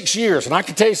 36 years, and I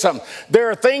can tell you something. There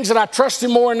are things that I trust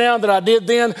him more now than I did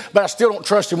then, but I still don't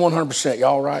trust him 100%.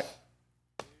 Y'all right?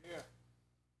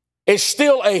 It's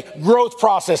still a growth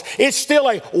process. It's still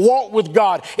a walk with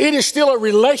God. It is still a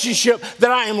relationship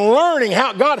that I am learning.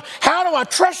 God, how do I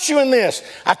trust you in this?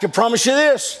 I can promise you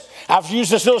this. I've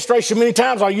used this illustration many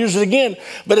times. I'll use it again.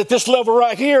 But at this level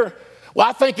right here, well,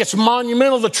 I think it's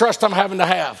monumental, the trust I'm having to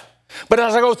have. But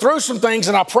as I go through some things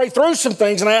and I pray through some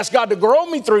things and I ask God to grow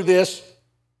me through this,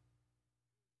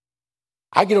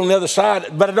 I get on the other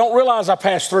side, but I don't realize I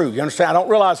passed through. You understand? I don't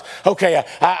realize, okay,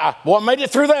 I made it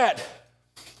through that.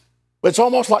 But it's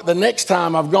almost like the next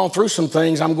time I've gone through some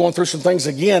things, I'm going through some things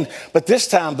again. But this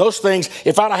time, those things,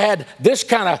 if I'd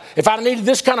needed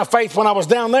this kind of faith when I was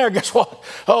down there, guess what?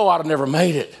 Oh, I'd have never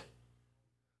made it.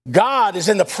 God is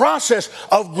in the process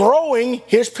of growing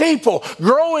his people,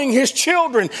 growing his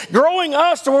children, growing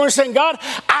us to where we're saying, God,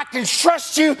 I can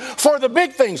trust you for the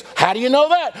big things. How do you know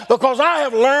that? Because I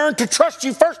have learned to trust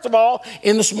you, first of all,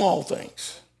 in the small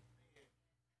things.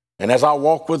 And as I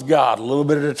walk with God a little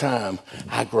bit at a time,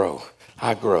 I grow.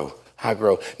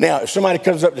 Now, if somebody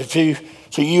comes up to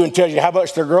you and tells you how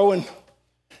much they're growing,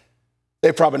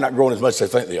 they're probably not growing as much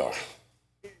as they think they are.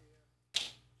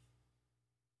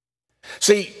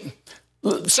 See,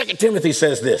 2 Timothy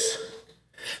says this,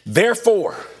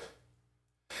 therefore,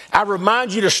 I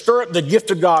remind you to stir up the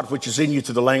gift of God which is in you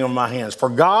through the laying on of my hands. For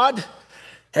God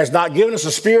has not given us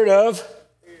a spirit of,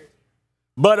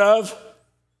 but of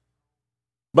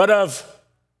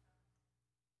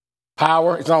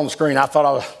power. It's on the screen. I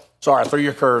threw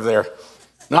your curve there.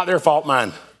 Not their fault,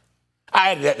 mine.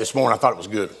 I added that this morning. I thought it was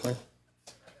good.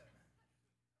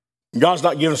 God's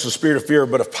not giving us a spirit of fear,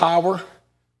 but of power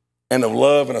and of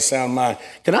love and a sound mind.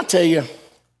 Can I tell you,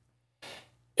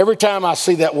 every time I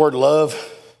see that word love,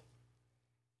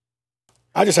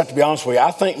 I just have to be honest with you.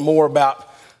 I think more about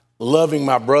loving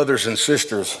my brothers and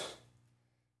sisters.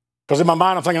 Because in my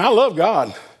mind, I'm thinking, I love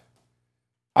God.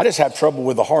 I just have trouble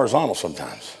with the horizontal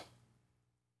sometimes.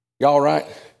 Y'all right?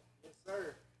 Yes,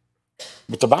 sir.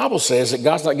 But the Bible says that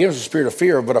God's not giving us a spirit of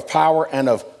fear, but of power and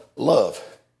of love.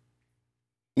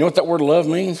 You know what that word love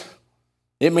means?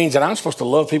 It means that I'm supposed to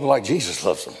love people like Jesus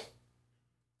loves them.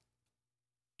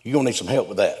 You're going to need some help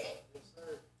with that. Yes,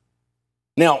 sir.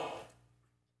 Now,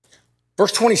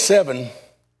 verse 27,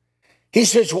 he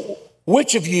says,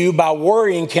 which of you by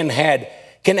worrying can add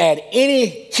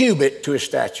any cubit to his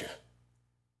stature?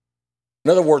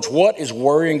 In other words, what is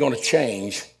worrying going to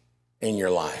change in your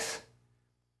life?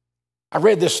 I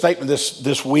read this statement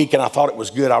this week and I thought it was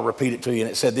good. I'll repeat it to you.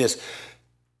 And it said this,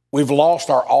 we've lost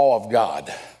our awe of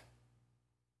God.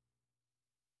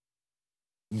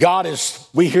 God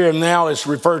we hear him now is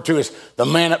referred to as the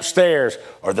man upstairs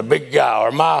or the big guy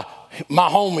or my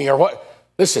homie or what.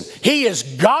 Listen, he is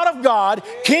God of God,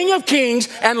 King of kings,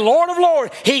 and Lord of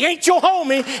lords. He ain't your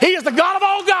homie. He is the God of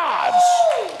all gods.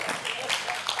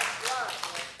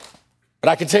 But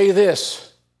I can tell you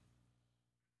this.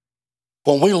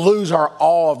 When we lose our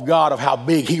awe of God, of how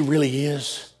big he really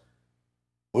is,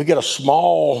 we get a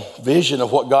small vision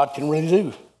of what God can really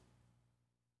do.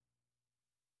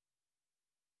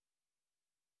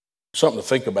 something to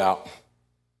think about.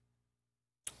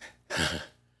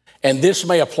 And this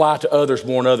may apply to others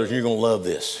more than others, and you're going to love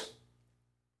this.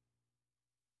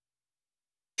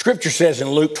 Scripture says in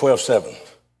Luke 12:7,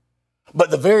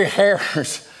 but the very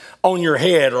hairs on your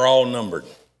head are all numbered.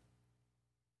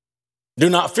 Do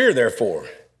not fear, therefore.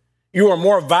 You are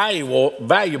more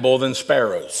valuable than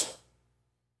sparrows.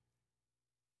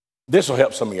 This will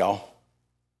help some of y'all.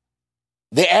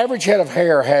 The average head of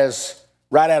hair has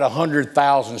right at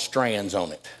 100,000 strands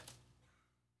on it.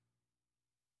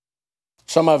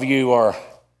 Some of you are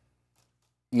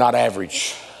not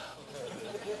average.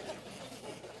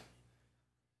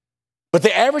 But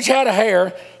the average head of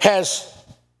hair has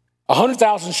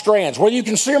 100,000 strands, whether you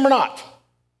can see them or not.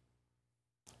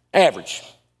 Average.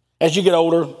 As you get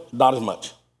older, not as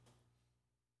much.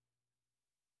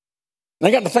 And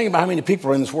I got to think about how many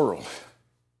people are in this world.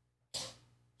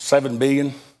 7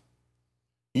 billion.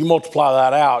 You multiply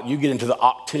that out, you get into the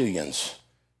octillions.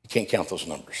 You can't count those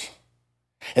numbers.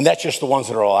 And that's just the ones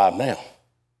that are alive now.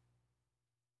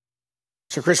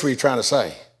 So, Chris, what are you trying to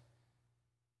say?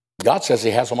 God says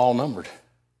he has them all numbered.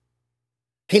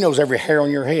 He knows every hair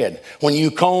on your head. When you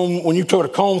put a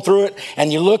comb through it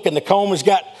and you look and the comb's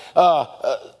got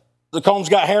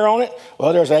hair on it,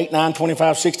 well, there's 8, 9,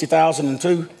 25, 60,000 and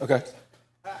 2. Okay.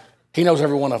 He knows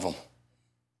every one of them.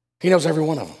 He knows every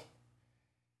one of them.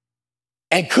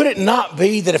 And could it not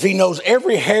be that if he knows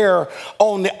every hair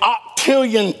on the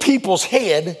octillion people's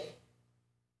head,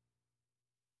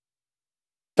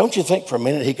 don't you think for a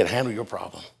minute he could handle your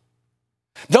problem?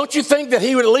 Don't you think that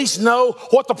he would at least know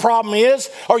what the problem is?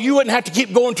 Or you wouldn't have to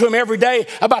keep going to him every day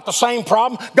about the same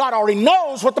problem. God already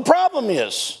knows what the problem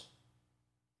is.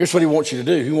 Here's what he wants you to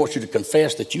do. He wants you to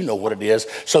confess that you know what it is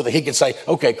so that he can say,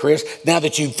 okay, Chris, now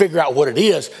that you figure out what it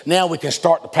is, now we can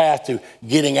start the path to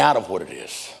getting out of what it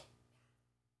is.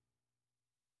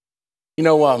 You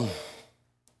know,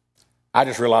 I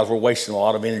just realized we're wasting a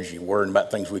lot of energy worrying about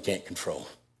things we can't control.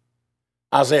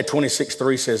 Isaiah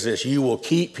 26:3 says this, you will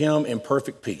keep him in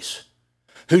perfect peace,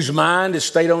 whose mind is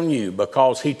stayed on you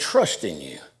because he trusts in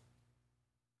you.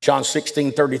 John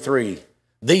 16:33,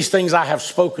 these things I have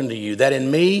spoken to you, that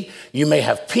in me you may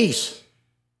have peace.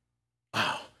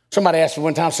 Wow. Somebody asked me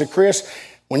one time, said, Chris,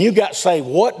 when you got saved,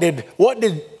 what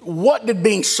did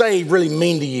being saved really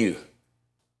mean to you?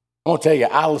 I'm going to tell you,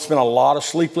 I spent a lot of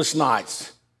sleepless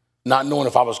nights not knowing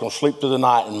if I was going to sleep through the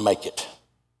night and make it.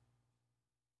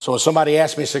 So when somebody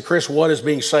asked me, said, Chris, what does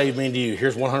being saved mean to you?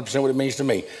 Here's 100% what it means to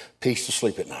me. Peace to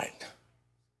sleep at night.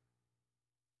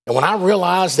 And when I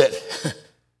realized that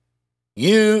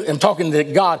you, and talking to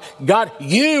God,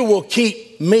 you will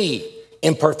keep me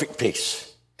in perfect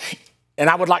peace. And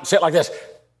I would like to say it like this.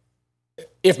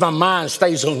 If my mind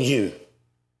stays on you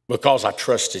because I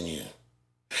trust in you.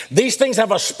 These things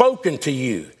have I spoken to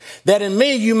you, that in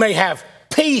me you may have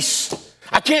peace.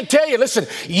 I can't tell you, listen,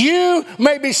 you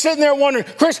may be sitting there wondering,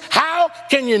 Chris, how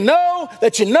can you know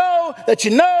that you know that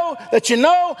you know that you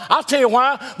know? I'll tell you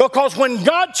why. Because when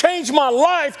God changed my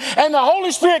life and the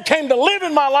Holy Spirit came to live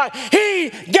in my life, he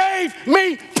gave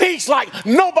me peace like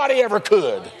nobody ever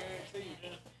could.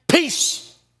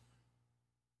 Peace.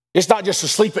 It's not just to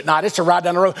sleep at night, it's to ride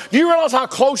down the road. Do you realize how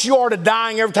close you are to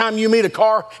dying every time you meet a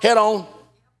car head on?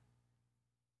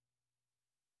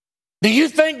 Do you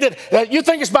think that you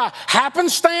think it's by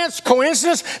happenstance,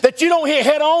 coincidence, that you don't hit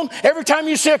head on every time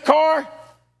you see a car?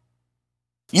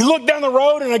 You look down the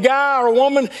road and a guy or a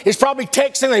woman is probably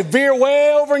texting, they veer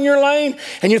way over in your lane,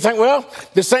 and you think, well,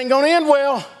 this ain't going to end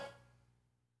well.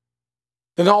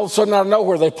 Then all of a sudden, out of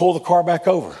nowhere, they pull the car back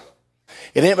over.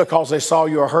 It ain't because they saw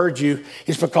you or heard you.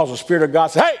 It's because the Spirit of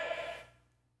God said, hey,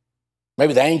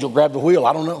 maybe the angel grabbed the wheel.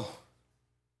 I don't know.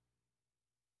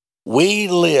 We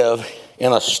live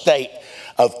in a state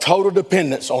of total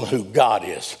dependence on who God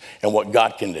is and what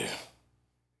God can do.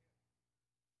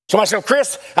 Somebody said,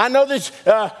 Chris, I know this.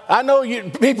 I know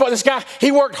you people. This guy,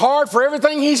 he worked hard for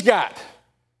everything he's got,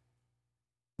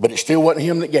 but it still wasn't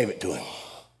him that gave it to him.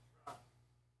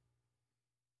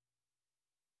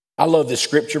 I love this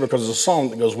scripture because there's a song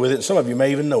that goes with it, and some of you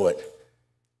may even know it.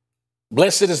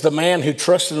 Blessed is the man who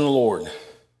trusts in the Lord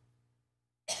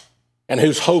and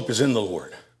whose hope is in the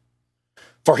Lord.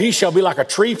 For he shall be like a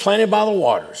tree planted by the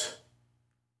waters,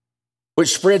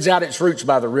 which spreads out its roots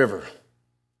by the river,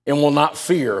 and will not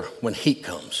fear when heat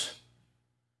comes.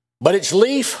 But its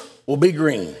leaf will be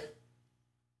green,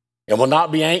 and will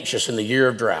not be anxious in the year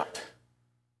of drought,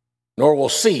 nor will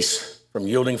cease from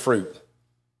yielding fruit.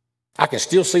 I can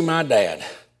still see my dad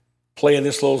playing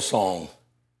this little song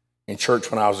in church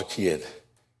when I was a kid.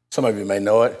 Some of you may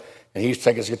know it. And he used to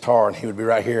take his guitar, and he would be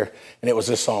right here, and it was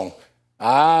this song.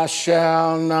 I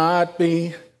shall not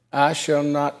be I shall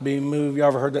not be moved. You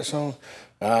ever heard that song?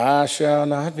 I shall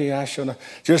not be, I shall not.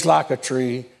 Just like a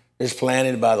tree is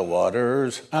planted by the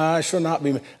waters, I shall not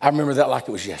be moved. I remember that like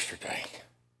it was yesterday.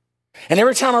 And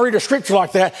every time I read a scripture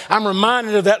like that, I'm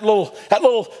reminded of that little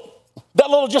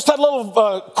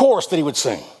chorus that he would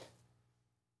sing.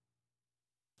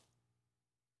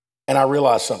 And I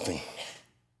realized something.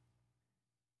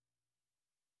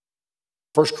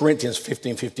 1 Corinthians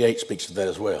 15:58 speaks of that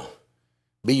as well.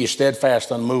 Be ye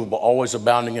steadfast, unmovable, always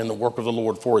abounding in the work of the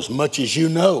Lord, for as much as you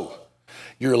know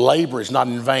your labor is not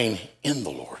in vain in the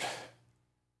Lord.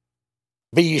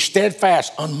 Be ye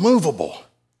steadfast, unmovable.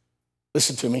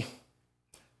 Listen to me.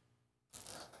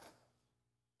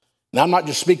 Now, I'm not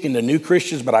just speaking to new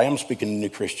Christians, but I am speaking to new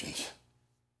Christians.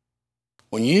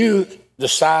 When you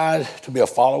decide to be a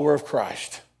follower of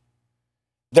Christ,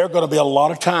 there are going to be a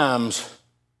lot of times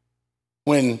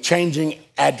when changing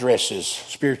addresses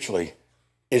spiritually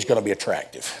is going to be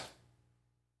attractive.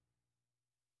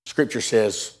 Scripture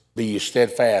says, be ye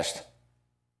steadfast,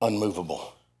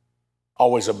 unmovable,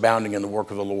 always abounding in the work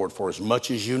of the Lord, for as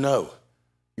much as you know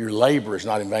your labor is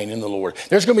not in vain in the Lord.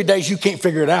 There's going to be days you can't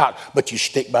figure it out, but you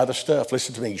stick by the stuff.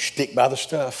 Listen to me, you stick by the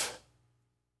stuff.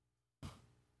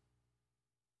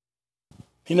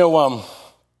 You know,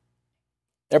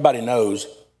 everybody knows.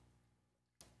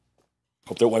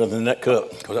 Hope that went in that cup,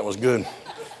 because that was good.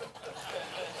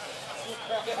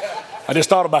 I just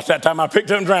thought about that time I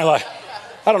picked up and drank, like,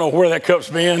 I don't know where that cup's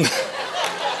been.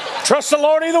 Trust the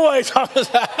Lord either way, Thomas.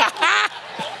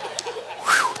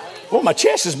 Well, my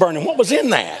chest is burning. What was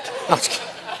in that?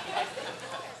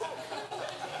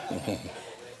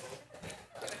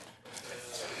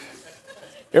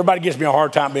 Everybody gives me a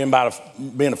hard time being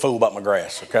a fool about my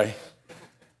grass, okay?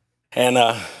 And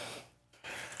I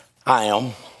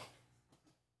am.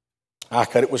 I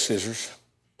cut it with scissors.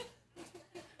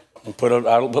 I put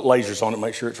lasers on it,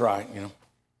 make sure it's right, you know.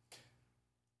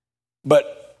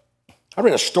 But I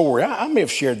read a story. I may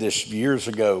have shared this years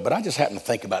ago, but I just happened to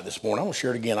think about it this morning. I want to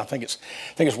share it again. I think it's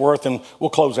worth, and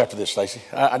we'll close after this, Stacy.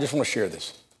 I just want to share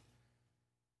this.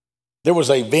 There was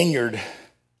a vineyard.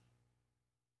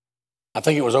 I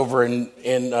think it was over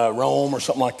in Rome or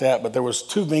something like that, but there was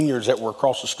two vineyards that were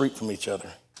across the street from each other.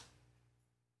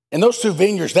 And those two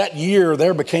vineyards, that year,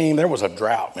 there was a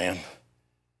drought, man.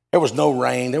 There was no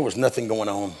rain. There was nothing going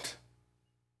on.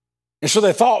 And so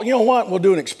they thought, you know what? We'll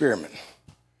do an experiment.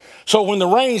 So when the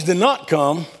rains did not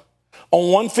come,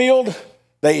 on one field,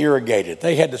 they irrigated.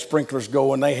 They had the sprinklers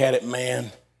going. They had it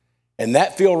manned. And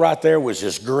that field right there was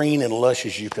as green and lush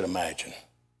as you could imagine.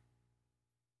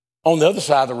 On the other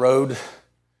side of the road,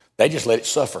 they just let it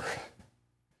suffer.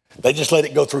 They just let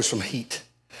it go through some heat.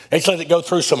 They just let it go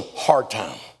through some hard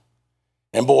time.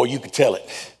 And boy, you could tell it.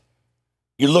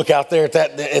 You look out there at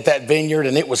that vineyard,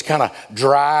 and it was kind of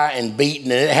dry and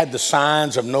beaten, and it had the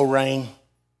signs of no rain.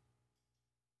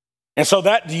 And so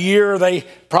that year, they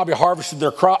probably harvested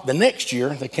their crop. The next year,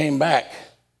 they came back.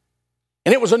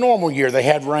 And it was a normal year. They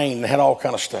had rain. They had all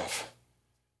kind of stuff.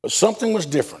 But something was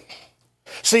different.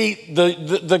 See,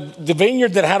 the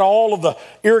vineyard that had all of the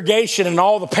irrigation and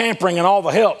all the pampering and all the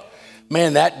help,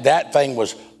 man, that thing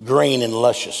was green and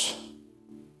luscious.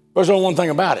 There's only one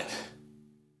thing about it.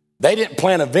 They didn't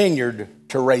plant a vineyard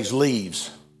to raise leaves.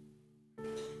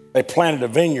 They planted a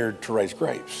vineyard to raise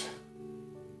grapes.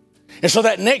 And so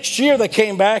that next year they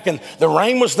came back and the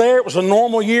rain was there. It was a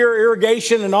normal year,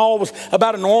 irrigation and all was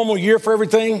about a normal year for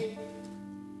everything.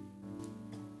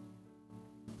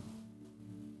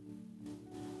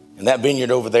 And that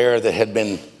vineyard over there that had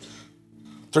been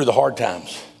through the hard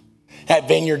times, that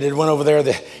vineyard that went over there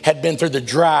that had been through the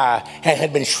dry,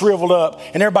 had been shriveled up,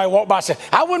 and everybody walked by and said,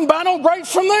 I wouldn't buy no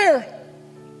grapes from there.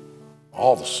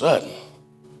 All of a sudden,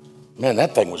 man,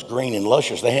 that thing was green and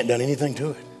luscious. They hadn't done anything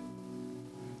to it.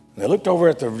 And they looked over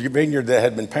at the vineyard that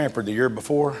had been pampered the year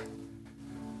before.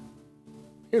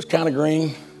 It was kind of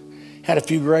green, had a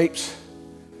few grapes.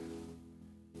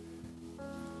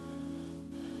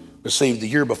 But see, the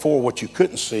year before, what you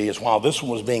couldn't see is while this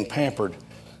one was being pampered,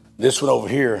 this one over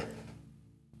here,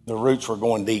 the roots were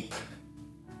going deep,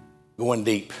 going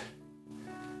deep.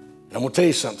 And I'm going to tell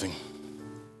you something.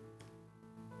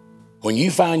 When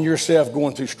you find yourself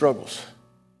going through struggles,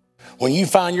 when you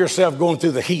find yourself going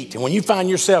through the heat, and when you find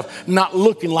yourself not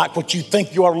looking like what you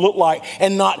think you ought to look like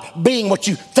and not being what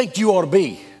you think you ought to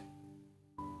be,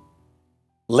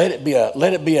 let it be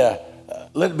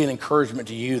an encouragement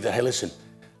to you that, hey, listen,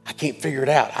 I can't figure it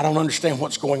out. I don't understand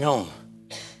what's going on.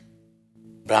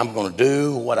 But I'm going to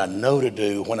do what I know to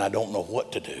do when I don't know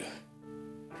what to do.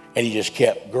 And he just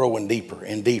kept growing deeper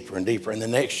and deeper and deeper. And the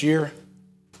next year,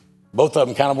 both of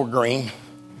them kind of were green.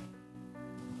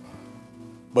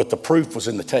 but the proof was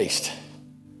in the taste.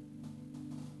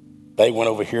 They went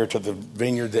over here to the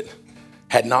vineyard that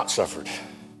had not suffered.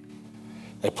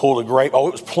 They pulled a grape. Oh,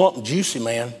 it was plump and juicy,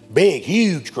 man. Big,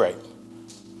 huge grape.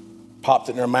 Popped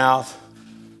it in their mouth,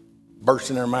 burst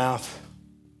in their mouth.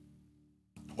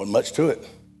 Wasn't much to it.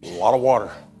 A lot of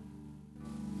water.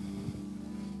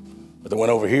 But they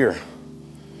went over here.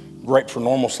 Grapes were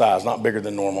normal size, not bigger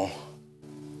than normal.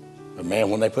 But man,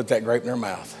 when they put that grape in their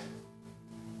mouth,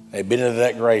 they bit into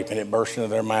that grape and it burst into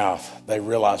their mouth, they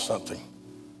realized something.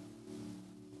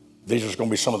 These are going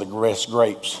to be some of the best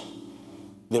grapes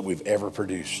that we've ever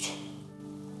produced.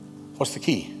 What's the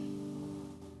key?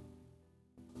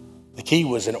 The key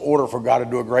was, in order for God to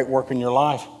do a great work in your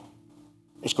life,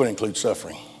 it's going to include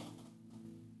suffering.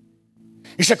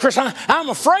 You said, Chris, I'm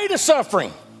afraid of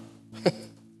suffering.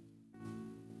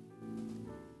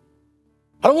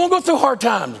 I don't want to go through hard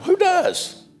times. Who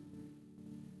does?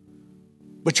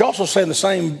 But you also say in the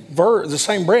same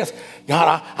breath,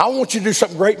 God, I want you to do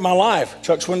something great in my life.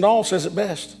 Chuck Swindoll says it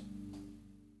best.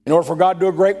 In order for God to do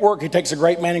a great work, he takes a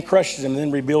great man and crushes him and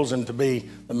then rebuilds him to be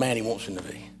the man he wants him to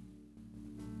be.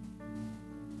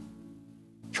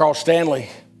 Charles Stanley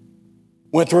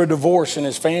went through a divorce in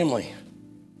his family.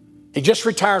 He just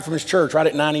retired from his church right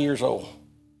at 90 years old.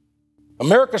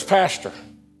 America's pastor.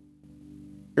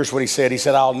 Here's what he said. He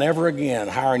said, I'll never again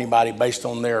hire anybody based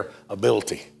on their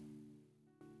ability,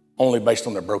 only based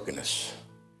on their brokenness.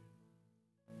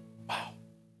 Wow.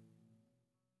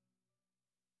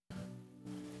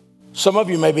 Some of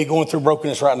you may be going through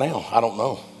brokenness right now. I don't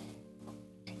know.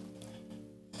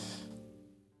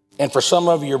 And for some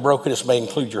of you, your brokenness may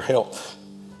include your health.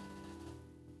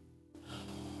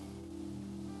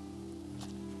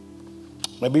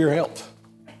 Maybe your health.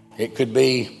 It could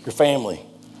be your family.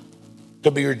 It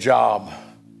could be your job.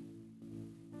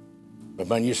 But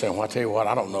man, you're saying, well, I tell you what,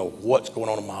 I don't know what's going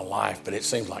on in my life, but it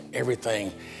seems like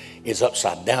everything is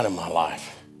upside down in my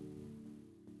life.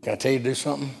 Can I tell you to do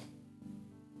something?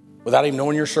 Without even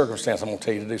knowing your circumstance, I'm going to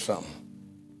tell you to do something.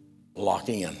 Lock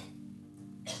in.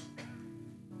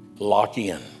 Lock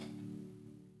in.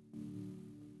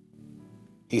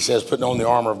 He says, putting on the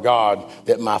armor of God,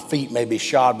 that my feet may be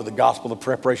shod with the gospel of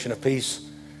preparation of peace.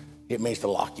 It means to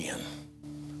lock in.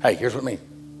 Hey, here's what it means.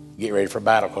 Get ready for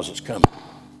battle because it's coming.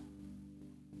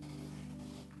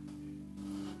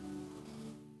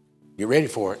 Get ready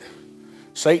for it.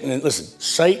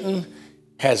 Satan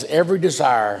has every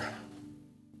desire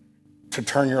to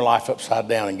turn your life upside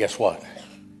down, and guess what?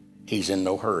 He's in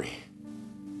no hurry.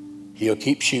 He'll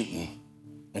keep shooting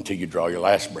until you draw your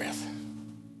last breath.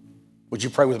 Would you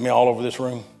pray with me all over this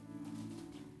room?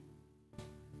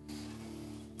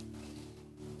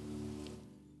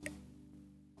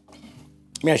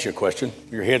 Let me ask you a question.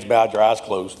 Your head's bowed, your eyes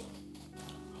closed.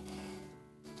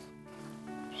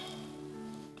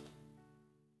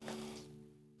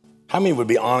 How many would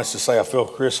be honest to say, I feel,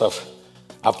 Chris,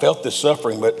 I felt this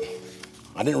suffering, but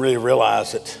I didn't really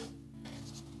realize it.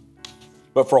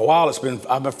 But for a while,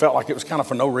 I've felt like it was kind of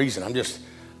for no reason. I'm just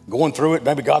going through it.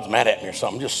 Maybe God's mad at me or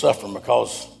something. I'm just suffering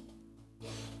because.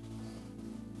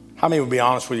 How many would be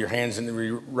honest with your hands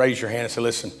and raise your hand and say,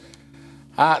 listen,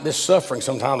 this suffering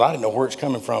sometimes I didn't know where it's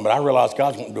coming from, but I realized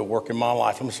God's wanting to do a work in my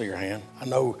life. Let me see your hand. I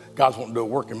know God's wanting to do a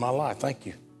work in my life. Thank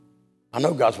you. I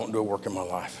know God's wanting to do a work in my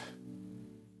life.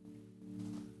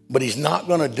 But he's not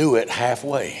going to do it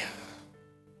halfway.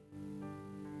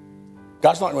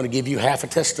 God's not going to give you half a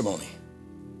testimony.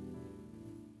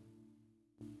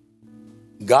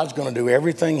 God's going to do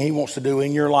everything he wants to do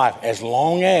in your life as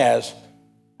long as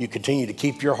you continue to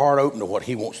keep your heart open to what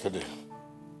he wants to do.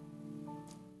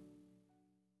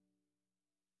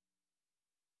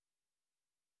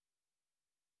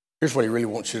 Here's what he really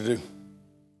wants you to do.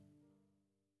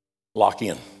 Lock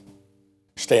in.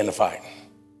 Stay in the fight.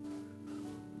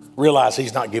 Realize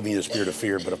he's not giving you the spirit of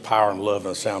fear, but of power and love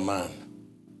and a sound mind.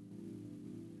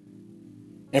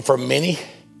 And for many,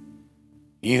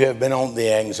 you have been on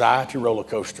the anxiety roller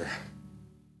coaster.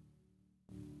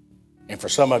 And for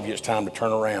some of you, it's time to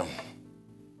turn around,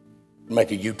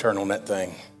 make a U-turn on that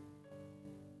thing,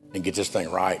 and get this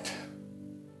thing right.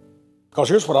 Because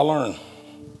here's what I learned.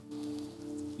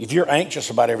 If you're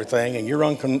anxious about everything and you're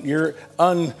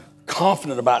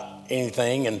unconfident about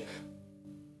anything, and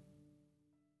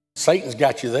Satan's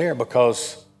got you there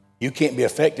because you can't be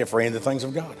effective for any of the things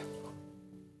of God.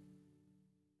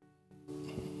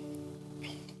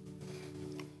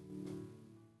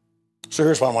 So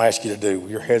here's what I'm going to ask you to do.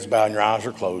 Your head's bowed and your eyes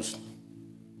are closed.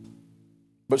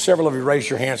 But several of you raised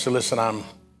your hands and said, listen,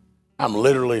 I'm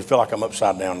literally feel like I'm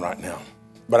upside down right now.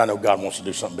 But I know God wants to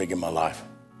do something big in my life.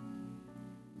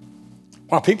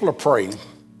 While people are praying,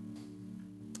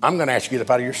 I'm going to ask you to get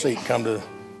up out of your seat, come to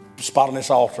the spot on this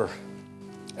altar,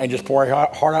 and just pour your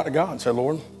heart out to God and say,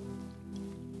 Lord,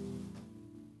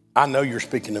 I know you're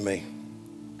speaking to me.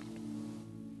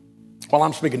 While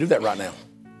I'm speaking, do that right now.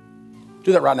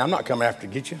 Do that right now. I'm not coming after to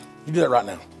get you. You do that right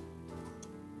now.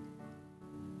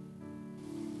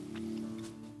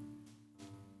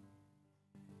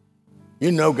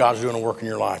 You know God's doing a work in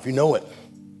your life. You know it.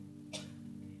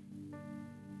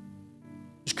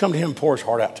 Just come to him and pour his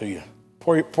heart out to you.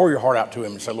 Pour your heart out to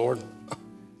him and say, Lord,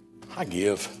 I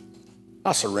give.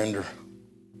 I surrender.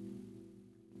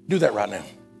 Do that right now.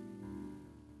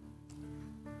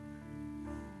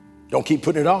 Don't keep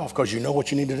putting it off because you know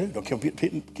what you need to do. Don't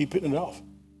keep putting it off.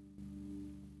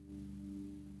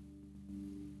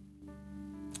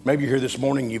 Maybe you're here this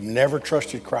morning, you've never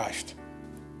trusted Christ.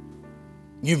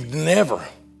 You've never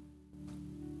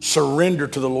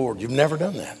surrendered to the Lord. You've never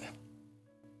done that.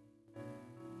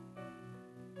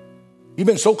 You've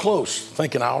been so close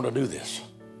thinking I ought to do this.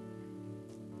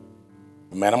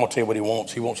 Man, I'm going to tell you what he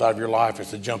wants. He wants out of your life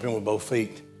is to jump in with both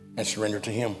feet and surrender to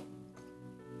him.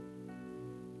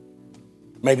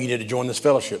 Maybe you need to join this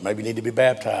fellowship. Maybe you need to be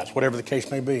baptized, whatever the case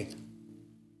may be.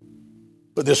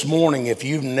 But this morning, if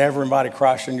you've never invited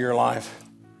Christ into your life,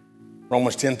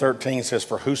 Romans 10:13 says,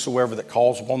 for whosoever that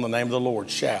calls upon the name of the Lord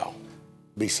shall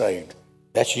be saved.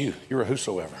 That's you. You're a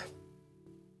whosoever.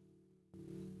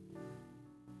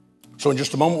 So in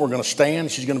just a moment, we're going to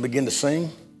stand. She's going to begin to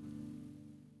sing.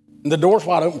 And the door's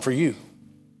wide open for you.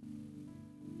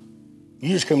 You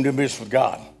just come do business with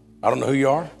God. I don't know who you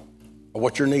are or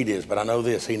what your need is, but I know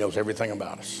this. He knows everything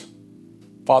about us.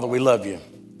 Father, we love you.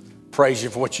 Praise you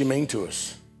for what you mean to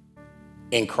us.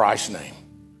 In Christ's name.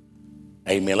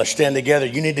 Amen. Let's stand together.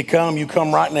 You need to come. You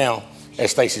come right now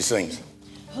as Stacy sings.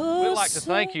 We'd like to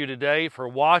thank you today for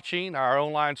watching our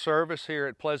online service here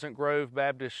at Pleasant Grove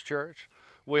Baptist Church.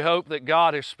 We hope that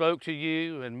God has spoke to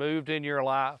you and moved in your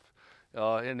life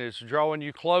and is drawing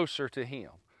you closer to him.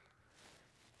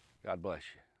 God bless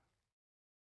you.